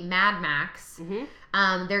movie Mad Max,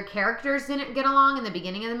 their characters didn't get along in the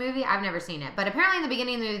beginning of the movie. I've never seen it. But apparently in the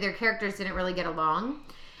beginning of the movie, their characters didn't really get along.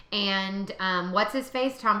 And what's his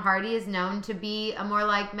face? Tom Hardy is known to be a more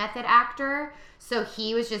like method actor. So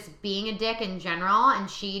he was just being a dick in general, and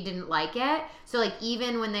she didn't like it. So like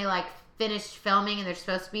even when they like finished filming and they're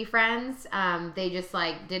supposed to be friends, they just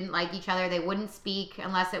like didn't like each other. They wouldn't speak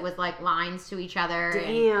unless it was like lines to each other.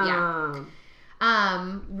 Damn.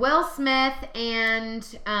 And, Will Smith and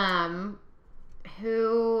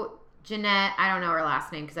Jeanette, I don't know her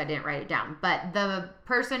last name because I didn't write it down, but the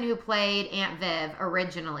person who played Aunt Viv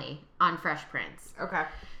originally on Fresh Prince. Okay.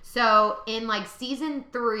 So in like season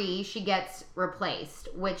 3, she gets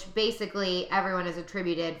replaced, which basically everyone has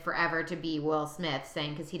attributed forever to be Will Smith,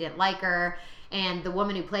 saying because he didn't like her. And the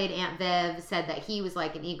woman who played Aunt Viv said that he was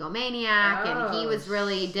like an egomaniac and he was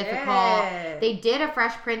really difficult. They did a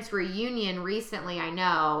Fresh Prince reunion recently, I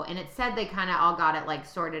know, and it said they kind of all got it like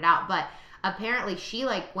sorted out. But apparently she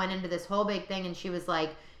like went into this whole big thing and she was like,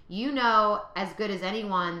 you know as good as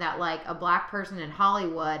anyone that like a black person in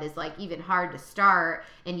Hollywood is like even hard to start,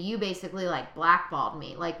 and you basically like blackballed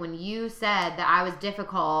me. Like when you said that I was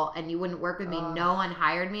difficult and you wouldn't work with me, no one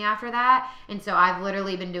hired me after that. And so I've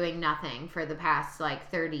literally been doing nothing for the past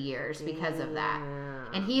like 30 years because of that.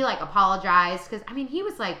 And he like apologized because I mean he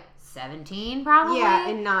was like 17 probably. Yeah,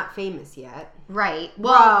 and not famous yet. Right.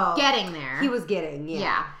 Well, getting there. He was getting,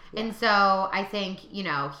 yeah. And so I think, you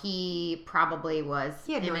know, he probably was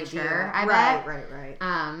immature, I bet. Right.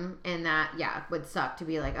 And that, would suck to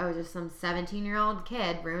be like, oh, just some 17-year-old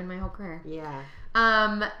kid ruined my whole career. Yeah.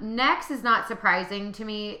 Next is not surprising to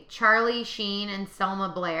me, Charlie Sheen and Selma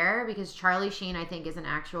Blair, because Charlie Sheen, I think, is an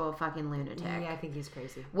actual fucking lunatic. Yeah, I think he's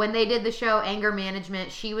crazy. When they did the show Anger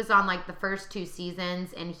Management, she was on like the first 2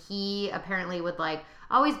 seasons, and he apparently would like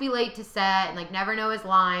always be late to set and like never know his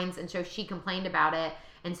lines, and so she complained about it.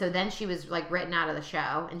 And so then she was like written out of the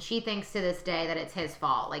show, and she thinks to this day that it's his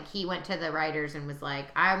fault. Like he went to the writers and was like,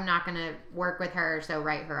 I'm not going to work with her, so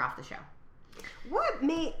write her off the show. What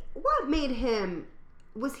made him,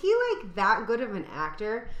 was he like that good of an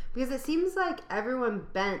actor? Because it seems like everyone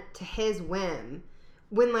bent to his whim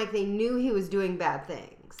when like they knew he was doing bad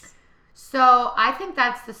things. So I think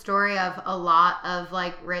that's the story of a lot of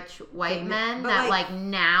like rich white men that like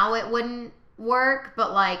now it wouldn't work,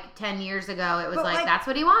 but like 10 years ago it was like that's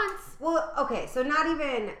what he wants. Well, okay, so not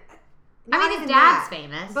even his dad's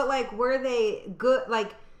famous, but like were they good?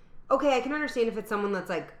 Like, okay, I can understand if it's someone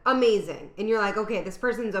that's like amazing and you're like, okay, this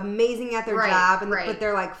person's amazing at their job, and but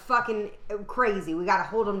they're like fucking crazy, we gotta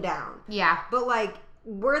hold them down. Yeah, but like,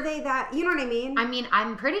 were they that, you know what I mean? I mean,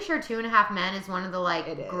 I'm pretty sure 2.5 Men is one of the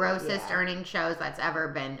like grossest earning shows that's ever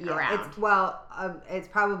been around. It's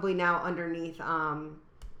probably now underneath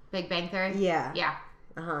Big Bang Theory? Yeah. Yeah.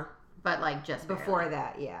 But like just before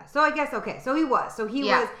that, yeah. So I guess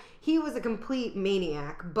he was a complete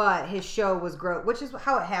maniac, but his show was gross, which is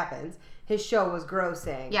how it happens. His show was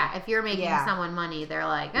grossing. Yeah, if you're making someone money, they're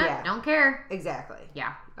like, don't care. Exactly.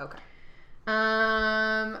 Yeah. Okay.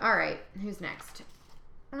 All right. Who's next?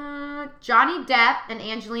 Johnny Depp and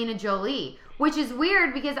Angelina Jolie, which is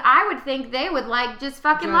weird because I would think they would like just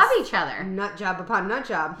fucking love each other. Nut job upon nut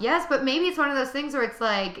job. Yes, but maybe it's one of those things where it's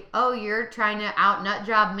like, oh, you're trying to out nut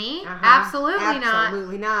job me? Absolutely not.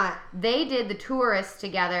 Absolutely not. They did The Tourist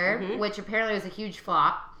together, which apparently was a huge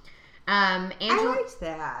flop. I liked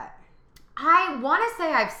that. I want to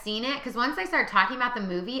say I've seen it because once I start talking about the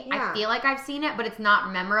movie, I feel like I've seen it, but it's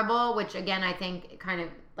not memorable, which again, I think kind of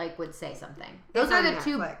like would say something. Those are the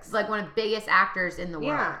Netflix. 2, like one of the biggest actors in the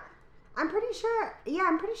world. Yeah. I'm pretty sure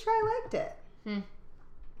I liked it.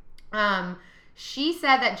 She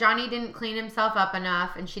said that Johnny didn't clean himself up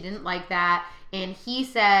enough, and she didn't like that. And he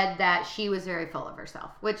said that she was very full of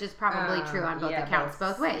herself, which is probably true on both accounts,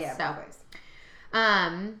 both ways. Yeah, so, both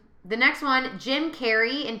ways. The next one, Jim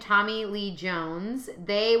Carrey and Tommy Lee Jones.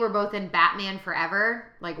 They were both in Batman Forever,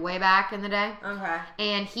 like way back in the day. Okay.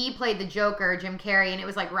 And he played the Joker, Jim Carrey, and it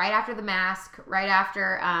was like right after The Mask, right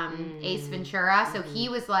after Ace Ventura. So he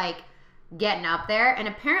was like getting up there. And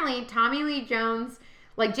apparently Tommy Lee Jones,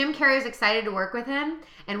 like Jim Carrey was excited to work with him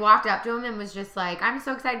and walked up to him and was just like, I'm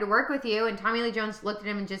so excited to work with you. And Tommy Lee Jones looked at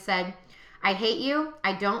him and just said, I hate you,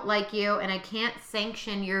 I don't like you, and I can't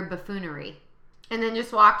sanction your buffoonery. And then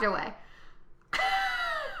just walked away.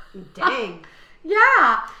 Dang.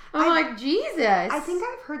 Yeah. I'm like, Jesus. I think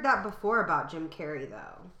I've heard that before about Jim Carrey,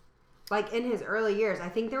 though. Like, in his early years, I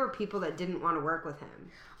think there were people that didn't want to work with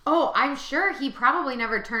him. Oh, I'm sure he probably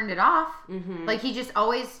never turned it off. Mm-hmm. Like, he just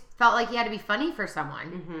always felt like he had to be funny for someone.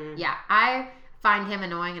 Mm-hmm. Yeah. I find him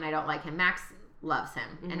annoying, and I don't like him. Max loves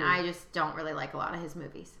him, and I just don't really like a lot of his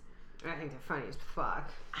movies. I think they're funny as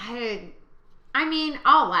fuck. I mean,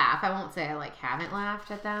 I'll laugh. I won't say I like haven't laughed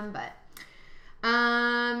at them, but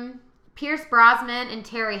Pierce Brosnan and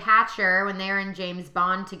Terry Hatcher when they were in James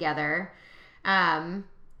Bond together.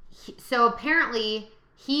 So apparently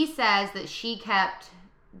he says that she kept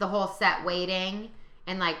the whole set waiting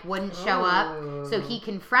and like wouldn't show up. So he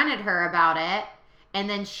confronted her about it. And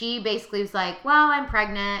then she basically was like, well, I'm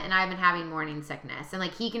pregnant and I've been having morning sickness. And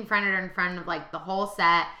like he confronted her in front of like the whole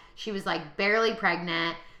set. She was like barely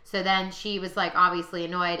pregnant. So then she was like obviously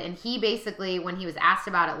annoyed. And he basically, when he was asked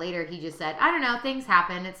about it later, he just said, I don't know, things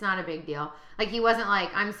happen. It's not a big deal. Like he wasn't like,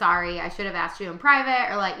 I'm sorry, I should have asked you in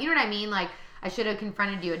private. Or like, you know what I mean? Like I should have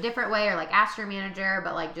confronted you a different way or like asked your manager.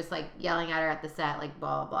 But like just like yelling at her at the set, like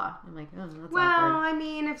blah, blah, blah. I'm like, oh, that's well, awkward. I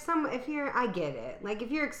mean, I get it. Like if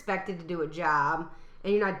you're expected to do a job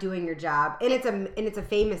and you're not doing your job, and it's a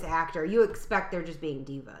famous actor, you expect they're just being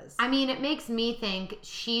divas. I mean, it makes me think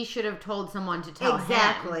she should have told someone to tell him.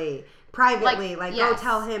 Exactly. Privately, like yes. go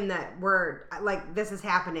tell him that we're like this is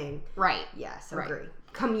happening. Right. Yes, Right. agree.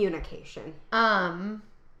 Communication.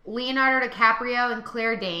 Leonardo DiCaprio and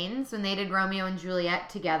Claire Danes, when they did Romeo and Juliet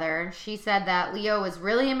together, she said that Leo was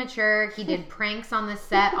really immature. He did pranks on the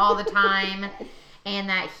set all the time. And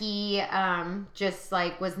that he just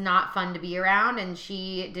like was not fun to be around, and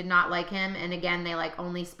she did not like him. And again, they like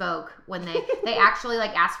only spoke when they actually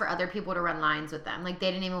like asked for other people to run lines with them. Like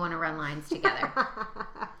they didn't even want to run lines together.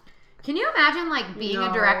 Can you imagine like being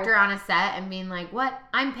a director on a set and being like, "What?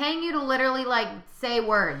 I'm paying you to literally like say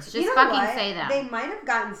words. Just fucking say them." They might have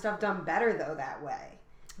gotten stuff done better though that way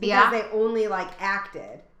because they only like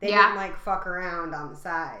acted. They didn't like fuck around on the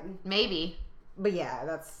side. Maybe. But yeah,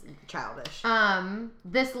 that's childish.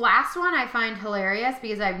 This last one I find hilarious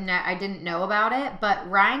because I didn't know about it, but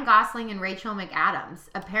Ryan Gosling and Rachel McAdams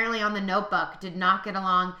apparently on The Notebook did not get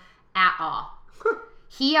along at all.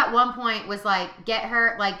 He at one point was like, get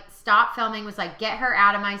her, like stop filming, was like, get her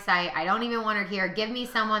out of my sight. I don't even want her here. Give me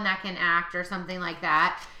someone that can act or something like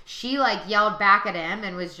that. She like yelled back at him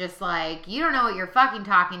and was just like, you don't know what you're fucking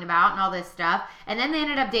talking about and all this stuff. And then they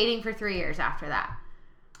ended up dating for 3 years after that.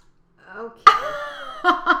 Okay.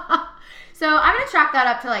 So I'm going to chalk that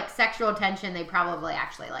up to like sexual tension. They probably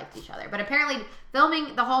actually liked each other. But apparently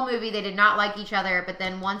filming the whole movie, they did not like each other. But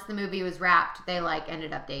then once the movie was wrapped, they like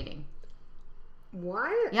ended up dating.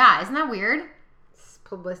 What? Yeah, isn't that weird?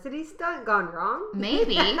 Publicity stunt gone wrong?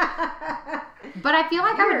 Maybe. But I feel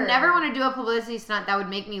like I would never want to do a publicity stunt that would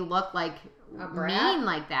make me look like mean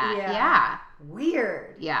like that. Yeah.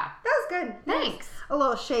 Weird. Yeah. That was good. Thanks. A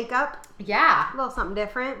little shake up. Yeah. A little something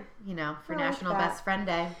different. You know, for I like National that. Best Friend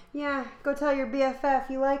Day. Yeah. Go tell your BFF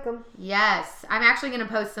you like them. Yes. I'm actually going to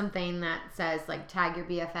post something that says, like, tag your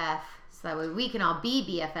BFF so that way we can all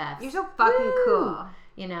be BFFs. You're so fucking cool.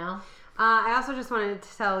 You know? I also just wanted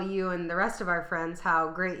to tell you and the rest of our friends how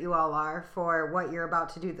great you all are for what you're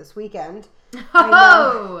about to do this weekend.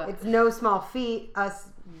 Oh! It's no small feat.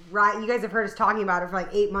 You guys have heard us talking about it for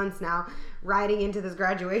like 8 months now. Riding into this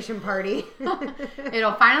graduation party.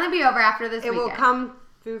 It'll finally be over after this weekend. It will come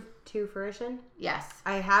to fruition. Yes.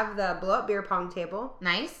 I have the blow-up beer pong table.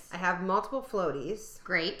 Nice. I have multiple floaties.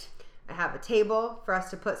 Great. I have a table for us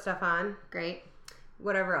to put stuff on. Great.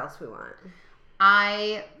 Whatever else we want.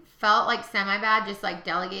 I felt like semi-bad just like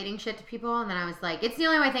delegating shit to people, and then I was like, it's the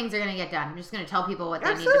only way things are going to get done. I'm just going to tell people what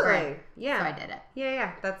they need to bring. Yeah. So I did it.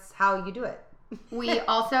 Yeah. That's how you do it. We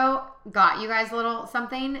also got you guys a little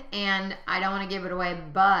something, and I don't want to give it away,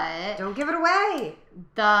 but Don't give it away.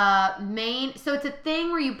 so it's a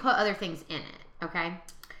thing where you put other things in it, okay?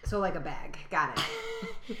 So like a bag. Got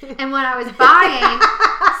it. And when I was buying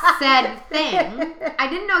said thing, I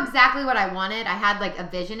didn't know exactly what I wanted. I had like a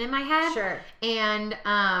vision in my head. Sure. And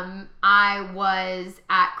I was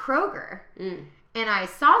at Kroger. And I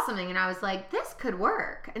saw something and I was like, this could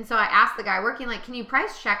work. And so I asked the guy working, like, can you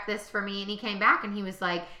price check this for me? And he came back and he was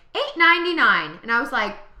like, $8.99. And I was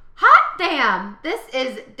like, hot damn, this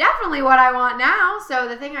is definitely what I want now. So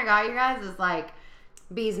the thing I got you guys is like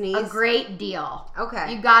bee's knees. a great deal.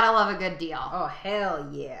 Okay. You gotta love a good deal. Oh, hell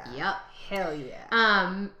yeah. Yep. Hell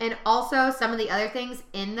yeah. And also some of the other things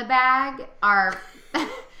in the bag are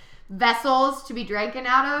vessels to be drinking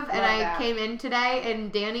out of. And I came in today and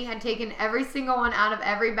Danny had taken every single one out of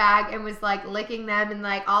every bag and was like licking them and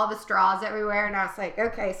like all the straws everywhere. And I was like,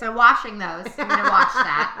 okay, so washing those. I'm going to watch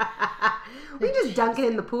that. We just dunk it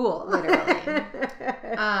in the pool. Literally.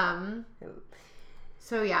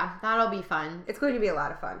 So yeah, that'll be fun. It's going to be a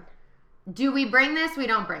lot of fun. Do we bring this? We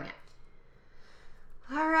don't bring it.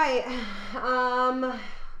 All right.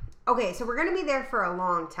 Okay, so we're going to be there for a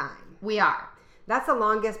long time. We are. That's the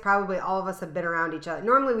longest probably all of us have been around each other.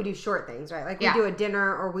 Normally we do short things, right? Like we do a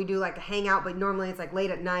dinner or we do like a hangout, but normally it's like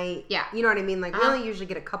late at night. Yeah. You know what I mean? Like we only usually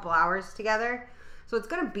get a couple hours together. So it's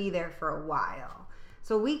going to be there for a while.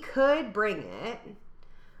 So we could bring it.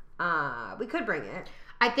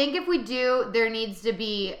 I think if we do, there needs to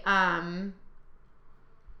be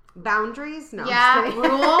boundaries? No. Yeah,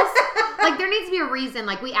 rules. Like there needs to be a reason.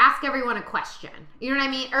 Like we ask everyone a question. You know what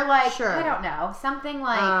I mean? Or like I don't know, something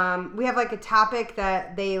like we have like a topic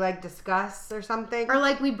that they like discuss or something. Or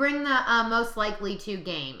like we bring the most likely to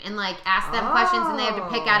game and like ask them questions and they have to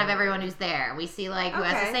pick out of everyone who's there. We see like who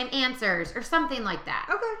has the same answers or something like that.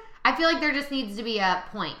 Okay. I feel like there just needs to be a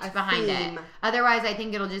point behind it. Otherwise, I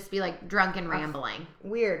think it'll just be like drunken rambling.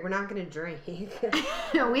 Weird. We're not going to drink. We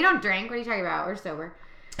don't drink. What are you talking about? We're sober.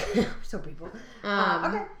 We're so people.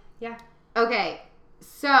 Okay. Yeah. Okay.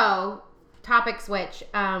 So, topic switch.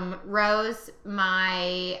 Rose,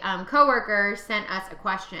 my coworker, sent us a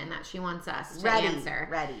question that she wants us to answer.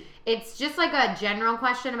 Ready. It's just like a general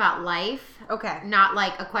question about life. Okay. Not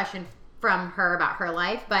like a question from her about her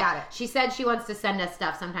life, but Got it. She said she wants to send us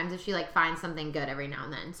stuff sometimes if she like finds something good every now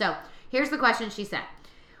and then. So here's the question she said.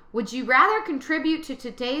 Would you rather contribute to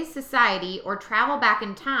today's society or travel back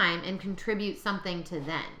in time and contribute something to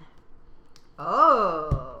then?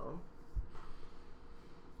 Oh.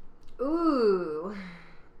 Ooh.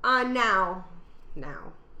 Now.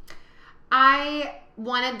 I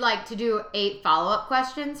wanted like to do 8 follow-up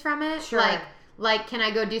questions from it. Sure. Like can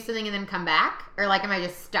I go do something and then come back? Or like am I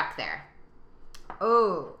just stuck there?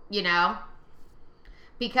 Oh. You know?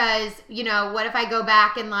 Because, you know, what if I go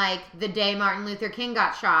back and, like, the day Martin Luther King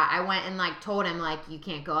got shot, I went and, like, told him, like, you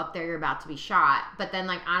can't go up there, you're about to be shot. But then,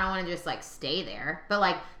 like, I don't want to just, like, stay there. But,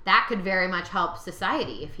 like, that could very much help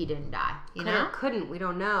society if he didn't die, you know? Couldn't. We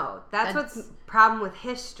don't know. That's what's the problem with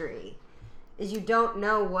history, is you don't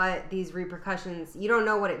know what these repercussions, you don't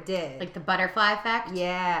know what it did. Like the butterfly effect?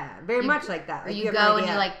 Yeah. Very much like that. Or Like, you go and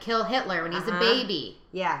you, like, kill Hitler when he's a baby.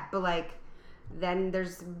 Yeah, but, like... Then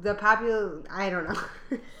there's the popular... I don't know.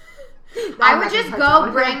 I would just go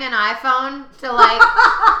bring an iPhone to, like,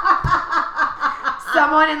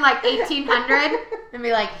 someone in, like, 1800 and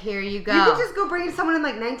be like, here you go. You could just go bring someone in,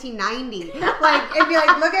 like, 1990. Like, and be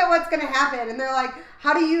like, look at what's going to happen. And they're like,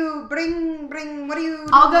 how do you bring, what do you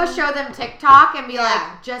do? I'll go show them TikTok and be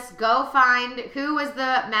like, just go find... Who was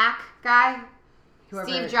the Mac guy? Whoever,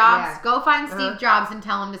 Steve Jobs. Yeah. Go find Steve Jobs and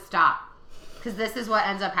tell him to stop. Because this is what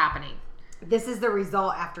ends up happening. This is the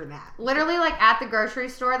result after that. Literally, like, at the grocery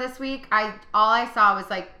store this week, all I saw was,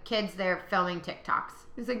 like, kids there filming TikToks.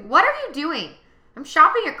 It's like, what are you doing? I'm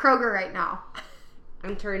shopping at Kroger right now.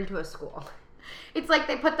 I'm turned into a school. It's like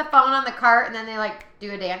they put the phone on the cart and then they, like,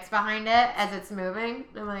 do a dance behind it as it's moving.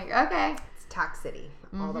 I'm like, okay. It's Toxicity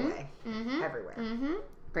all the way. Everywhere.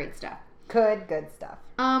 Great stuff. Good stuff.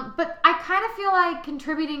 But I kind of feel like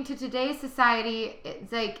contributing to today's society,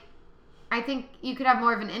 it's like... I think you could have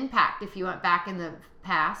more of an impact if you went back in the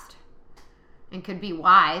past and could be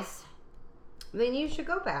wise. Then you should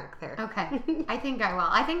go back there. Okay. I think I will.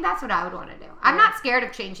 I think that's what I would want to do. I'm not scared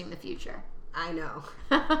of changing the future. I know.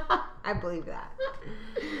 I believe that.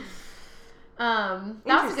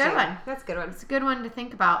 That's a good one. That's a good one. It's a good one to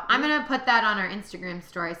think about. I'm going to put that on our Instagram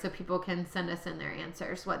story so people can send us in their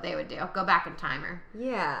answers, what they would do. Go back in time or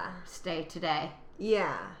stay today.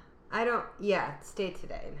 Yeah. Stay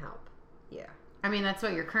today and help. Yeah. I mean, that's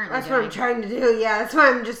what you're currently doing. That's what I'm trying to do. Yeah, that's why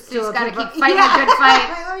I'm just still... You just got to keep fighting a good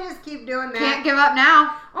fight. Let me just keep doing that. Can't give up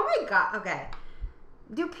now. Oh my God. Okay.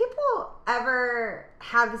 Do people ever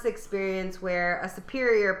have this experience where a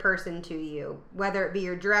superior person to you, whether it be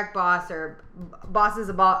your direct boss or bosses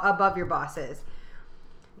above your bosses,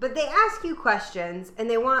 But they ask you questions and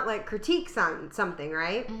they want like critiques on something,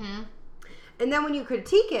 right? Mm-hmm. And then when you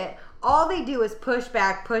critique it, all they do is push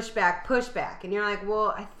back, push back, push back. And you're like,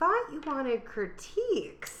 well, I thought you wanted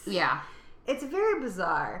critiques. Yeah. It's very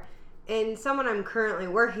bizarre. And someone I'm currently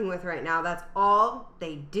working with right now, that's all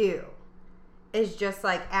they do. Is just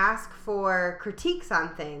like ask for critiques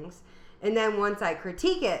on things. And then once I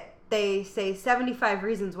critique it, they say 75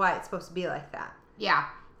 reasons why it's supposed to be like that. Yeah.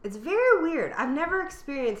 It's very weird. I've never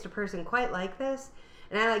experienced a person quite like this.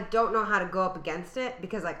 And I like don't know how to go up against it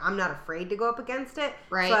because like I'm not afraid to go up against it.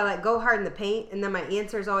 Right. So I like go hard in the paint and then my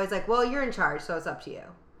answer is always like, well, you're in charge, so it's up to you.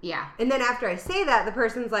 Yeah. And then after I say that, the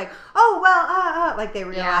person's like, oh, well, like they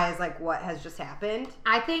realize like what has just happened.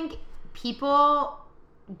 I think people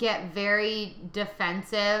get very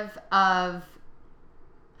defensive of,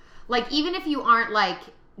 like, even if you aren't like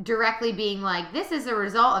directly being like, this is a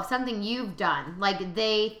result of something you've done. Like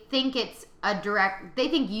they think it's they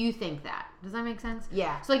think you think that. Does that make sense?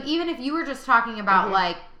 Yeah. So like even if you were just talking about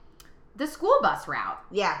like the school bus route.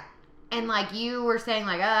 Yeah. And like you were saying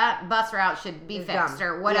like, that bus route should be fixed dumb.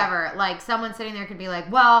 or whatever. Yeah. Like someone sitting there could be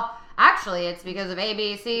like, well, actually it's because of A,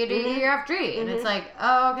 B, C, D, E, F, G. And it's like,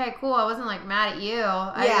 oh, okay, cool. I wasn't like mad at you.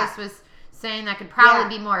 I just was saying that could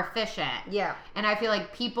probably be more efficient. Yeah. And I feel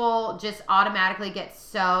like people just automatically get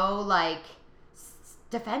so like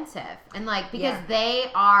defensive and like because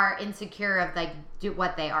they are insecure of like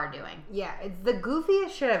what they are doing. Yeah, it's the goofiest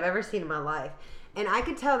shit I've ever seen in my life. And I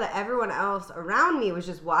could tell that everyone else around me was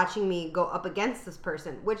just watching me go up against this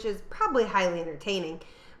person, which is probably highly entertaining.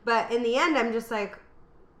 But in the end, I'm just like,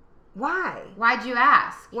 why? Why'd you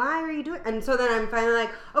ask? Why are you doing? And so then I'm finally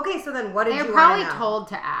like, okay, so then what did you want to know? They're probably told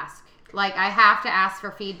to ask. Like, I have to ask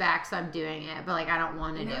for feedback, so I'm doing it. But, like, I don't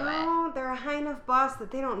want to do it. No, they're a high enough boss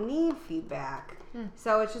that they don't need feedback.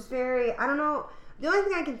 So it's just very, I don't know. The only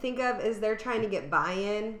thing I can think of is they're trying to get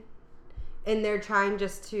buy-in. And they're trying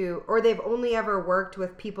just to, or they've only ever worked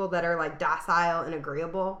with people that are, like, docile and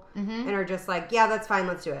agreeable. And are just like, yeah, that's fine,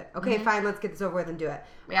 let's do it. Okay, fine, let's get this over with and do it.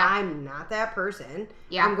 Yeah. I'm not that person.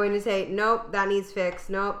 Yeah. I'm going to say, nope, that needs fixed.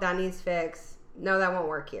 Nope, that needs fixed. No, that won't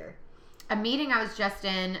work here. A meeting I was just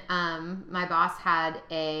in, my boss had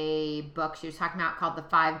a book she was talking about called The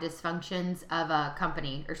 5 Dysfunctions of a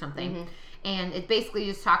Company or something. And it basically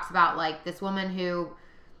just talks about, like, this woman who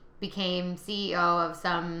became CEO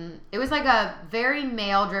of it was like a very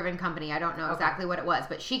male-driven company. I don't know exactly what it was,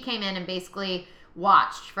 but she came in and basically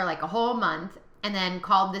watched for, like, a whole month and then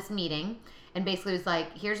called this meeting and basically was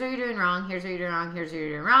like, here's what you're doing wrong, here's what you're doing wrong, here's what you're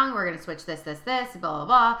doing wrong, we're going to switch this, blah, blah,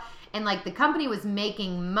 blah. And, like, the company was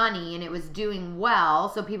making money and it was doing well.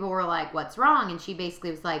 So people were like, what's wrong? And she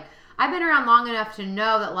basically was like, I've been around long enough to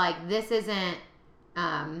know that, like, this isn't,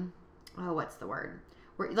 what's the word?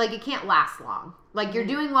 Like, it can't last long. Like, you're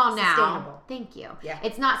doing well now. Sustainable. Thank you. Yeah.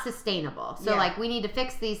 It's not sustainable. So, like, we need to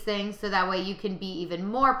fix these things so that way you can be even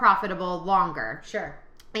more profitable longer. Sure.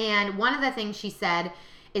 And one of the things she said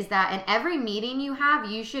is that in every meeting you have,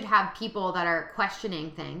 you should have people that are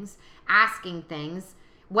questioning things, asking things,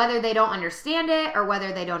 whether they don't understand it or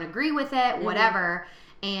whether they don't agree with it, whatever.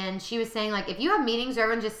 And she was saying, like, if you have meetings where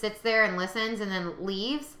everyone just sits there and listens and then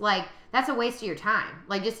leaves, like, that's a waste of your time.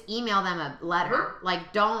 Like, just email them a letter.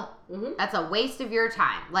 Like, don't, that's a waste of your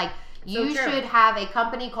time. Like, you should have a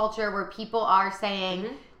company culture where people are saying,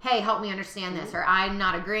 hey, help me understand this, or I'm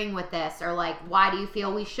not agreeing with this, or, like, why do you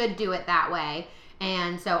feel we should do it that way?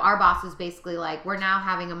 And so our boss was basically like, we're now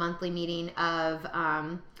having a monthly meeting of,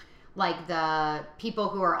 like, the people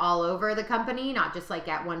who are all over the company, not just, like,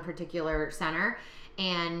 at one particular center.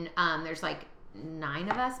 And there's, like, 9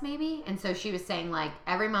 of us maybe. And so she was saying, like,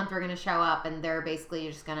 every month we're going to show up and they're basically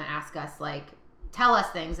just going to ask us, like, tell us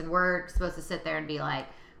things. And we're supposed to sit there and be like,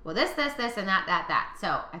 well, this, and that.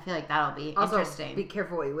 So I feel like that'll be also, interesting. Be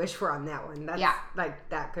careful what you wish for on that one. That's, like,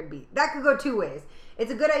 that could go 2 ways. It's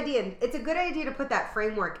a good idea. It's a good idea to put that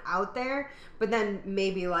framework out there, but then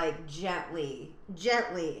maybe, like, gently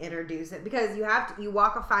introduce it, because you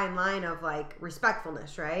walk a fine line of, like,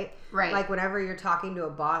 respectfulness, right? Right. Like, whenever you're talking to a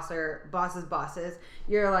boss or bosses,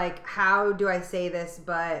 you're like, how do I say this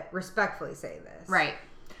but respectfully say this? Right.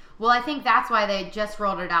 Well, I think that's why they just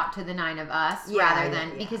rolled it out to the 9 of us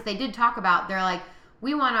because they did talk about, they're like,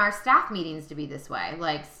 we want our staff meetings to be this way.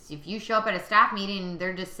 Like, if you show up at a staff meeting,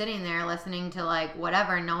 they're just sitting there listening to, like,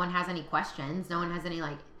 whatever, and no one has any questions, no one has any,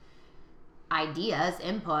 like, ideas,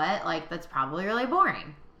 input, like, that's probably really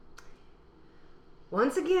boring.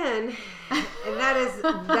 Once again,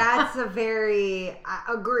 that's a very, I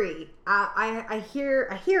agree. I hear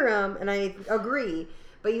them and I agree,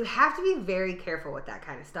 but you have to be very careful with that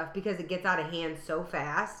kind of stuff because it gets out of hand so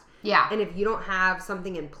fast. Yeah. And if you don't have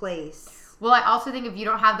something in place. Well, I also think if you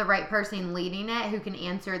don't have the right person leading it who can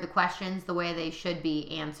answer the questions the way they should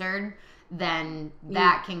be answered, then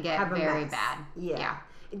that can get very bad. Yeah.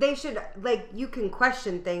 They should, like, you can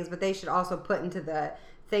question things, but they should also put into the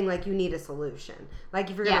thing, like, you need a solution. Like,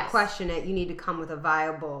 if you're going to question it, you need to come with a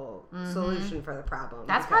viable solution for the problem.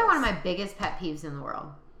 That's probably one of my biggest pet peeves in the world.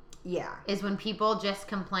 Yeah. Is when people just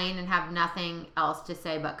complain and have nothing else to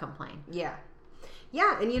say but complain. Yeah.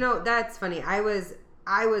 Yeah, and you know, that's funny. I was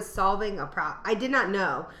solving a problem. I did not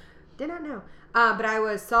know. But I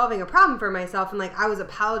was solving a problem for myself, and like I was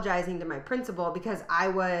apologizing to my principal because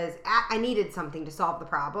I needed something to solve the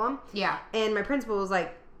problem. Yeah. And my principal was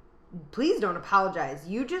like, please don't apologize.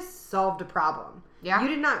 You just solved a problem. Yeah. You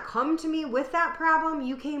did not come to me with that problem.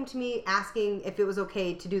 You came to me asking if it was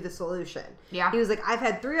okay to do the solution. Yeah. He was like, I've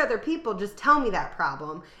had 3 other people just tell me that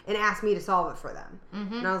problem and ask me to solve it for them.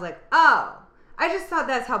 Mm-hmm. And I was like, oh, I just thought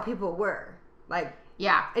that's how people were. Like,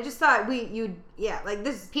 yeah. I just thought like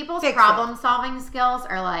this. People's problem solving skills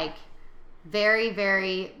are like very,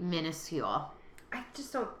 very minuscule. I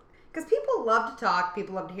just don't. Because people love to talk.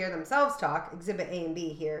 People love to hear themselves talk. Exhibit A and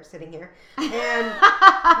B here, sitting here. And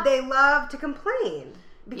they love to complain.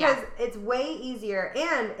 Because it's way easier.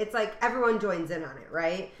 And it's like everyone joins in on it,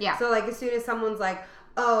 right? Yeah. So like as soon as someone's like,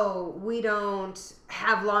 oh, we don't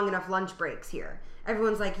have long enough lunch breaks here.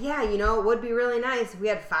 Everyone's like, yeah, you know, it would be really nice if we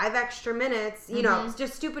had 5 extra minutes. You know, it's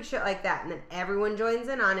just stupid shit like that. And then everyone joins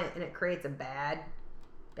in on it. And it creates a bad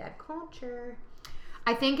culture.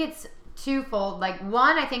 I think it's twofold. Like,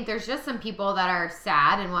 one, I think there's just some people that are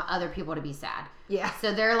sad and want other people to be sad. Yeah.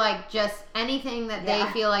 So they're like just anything that they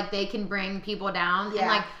feel like they can bring people down. Yeah. And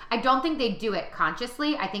like, I don't think they do it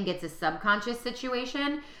consciously. I think it's a subconscious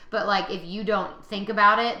situation. But like, if you don't think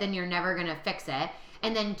about it, then you're never going to fix it.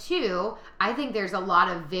 And then 2, I think there's a lot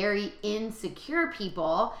of very insecure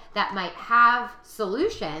people that might have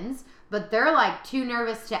solutions, but they're like too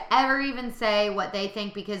nervous to ever even say what they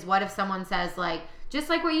think, because what if someone says like, just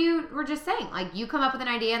like what you were just saying, like you come up with an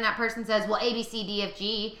idea and that person says, well, A, B, C, D, F,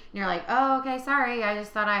 G, and you're like, oh, okay, sorry, I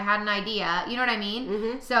just thought I had an idea. You know what I mean?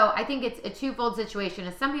 Mm-hmm. So I think it's a twofold situation.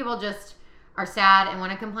 Is some people just are sad and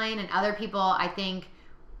want to complain, and other people, I think,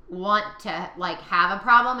 want to like have a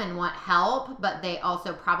problem and want help, but they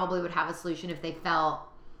also probably would have a solution if they felt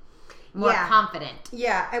more confident.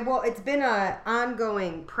 Yeah, well, it's been an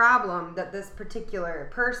ongoing problem that this particular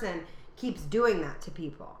person keeps doing that to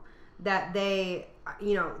people. That they,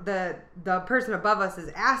 you know, the person above us is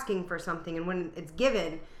asking for something, and when it's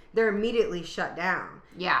given, they're immediately shut down.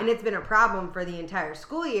 Yeah. And it's been a problem for the entire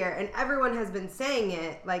school year, and everyone has been saying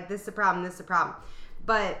it, like, this is a problem, this is a problem.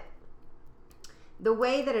 But the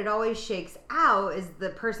way that it always shakes out is the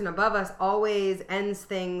person above us always ends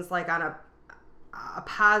things like on a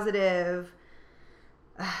positive,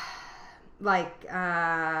 like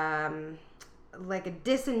a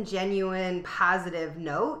disingenuine positive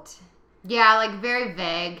note. Yeah, like very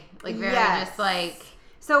vague, like very just like.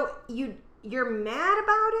 So you're mad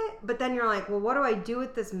about it, but then you're like, well, what do I do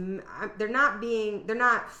with this? They're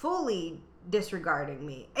not fully disregarding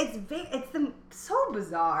me. It's so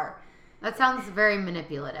bizarre. That sounds very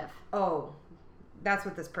manipulative. Oh, that's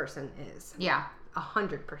what this person is. Yeah.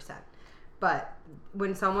 100%. But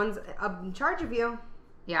when someone's in charge of you,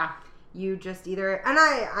 you just either, and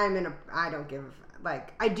I don't give,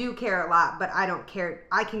 like, I do care a lot, but I don't care.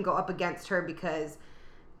 I can go up against her because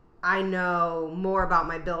I know more about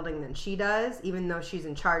my building than she does, even though she's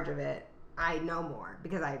in charge of it. I know more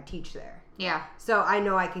because I teach there. Yeah. So I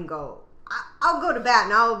know I can go. I'll go to bat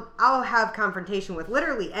and I'll have confrontation with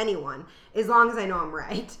literally anyone as long as I know I'm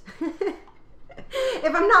right.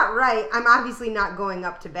 If I'm not right, I'm obviously not going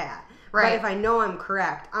up to bat. Right. But if I know I'm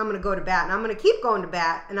correct, I'm going to go to bat, and I'm going to keep going to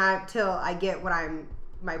bat until I get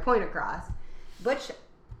my point across. But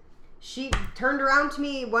she turned around to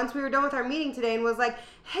me once we were done with our meeting today and was like,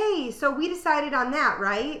 hey, so we decided on that,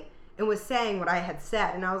 right? And was saying what I had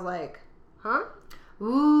said. And I was like, huh?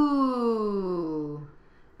 Ooh.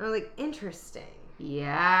 I was like, interesting.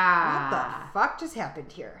 Yeah. What the fuck just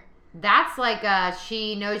happened here? That's like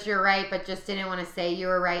she knows you're right, but just didn't want to say you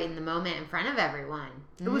were right in the moment in front of everyone.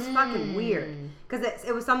 It was fucking weird. Because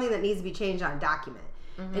it was something that needs to be changed on a document.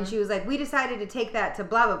 Mm-hmm. And she was like, we decided to take that to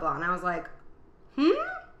blah, blah, blah. And I was like,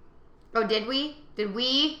 Oh, did we?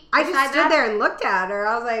 I just stood there and looked at her.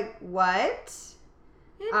 I was like, what?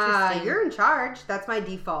 Interesting. You're in charge. That's my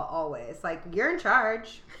default always. Like, you're in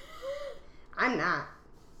charge. I'm not.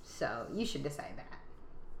 So you should decide that.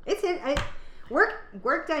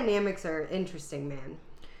 Work dynamics are interesting, man.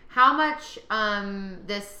 How much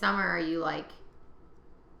this summer are you like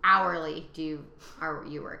hourly are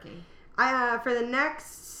you working? For the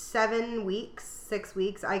next 6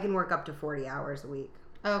 weeks, I can work up to 40 hours a week.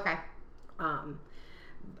 Okay.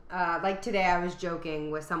 Like today I was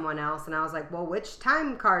joking with someone else and I was like, well, which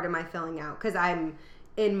time card am I filling out? Because I'm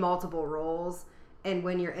in multiple roles. And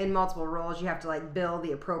when you're in multiple roles, you have to like bill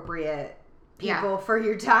the appropriate people for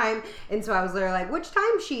your time. And so I was literally like, which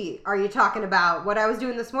timesheet are you talking about? What I was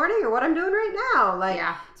doing this morning or what I'm doing right now? Like,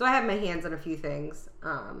 so I have my hands on a few things.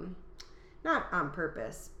 Not on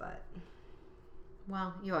purpose, but.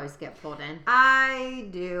 Well, you always get pulled in. I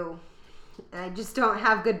do. I just don't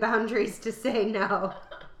have good boundaries to say no.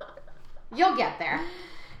 You'll get there.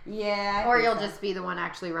 Yeah. Or you'll just be the one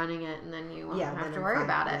actually running it and then you won't have to worry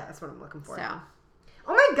about it. Yeah, that's what I'm looking for. So.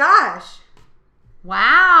 Oh my gosh.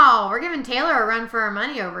 Wow. We're giving Taylor a run for her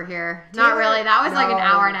money over here. Not really. That was like an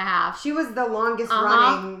hour and a half. She was the longest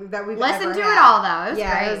running that we've ever had. Listen to it all though. It was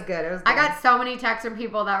great. It was good. I got so many texts from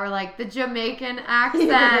people that were like, the Jamaican accent.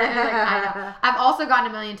 Like, I know. I've also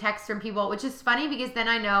gotten a million texts from people, which is funny because then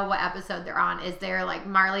I know what episode they're on. Is there like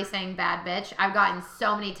Marley saying bad bitch? I've gotten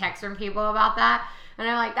so many texts from people about that. And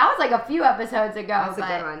I'm like, that was like a few episodes ago. That's a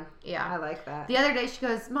good one. Yeah. I like that. The other day she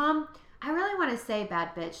goes, Mom, I really want to say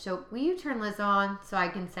bad bitch, so will you turn Liz on so I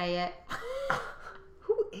can say it?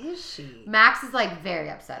 Who is she? Max is like very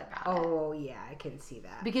upset about it. Oh, yeah, I can see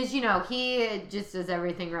that. Because, you know, he just does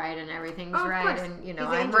everything right and everything's right. Course. And, you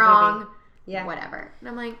know, He's I'm wrong. Baby. Yeah. Whatever. And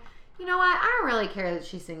I'm like, you know what? I don't really care that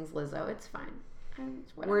she sings Lizzo. It's fine.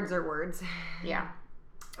 Words are words. Yeah.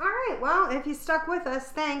 All right. Well, if you stuck with us,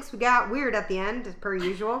 thanks. We got weird at the end, as per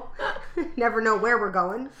usual. Never know where we're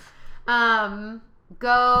going.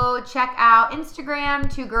 Go check out Instagram,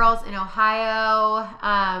 2 Girls in Ohio.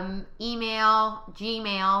 Email,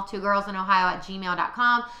 Gmail,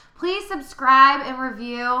 2girlsinohio@gmail.com. Please subscribe and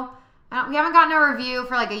review. We haven't gotten a review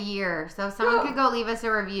for like a year, so if someone could go leave us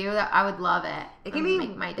a review, that I would love it. It can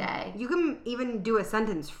make my day. You can even do a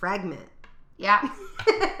sentence fragment. Yeah.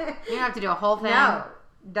 You don't have to do a whole thing. No.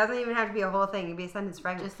 Doesn't even have to be a whole thing. It can be a sentence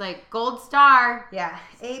fragment. Just like gold star. Yeah.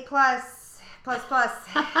 A+.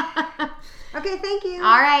 Okay, thank you.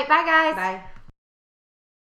 All right. Bye, guys. Bye.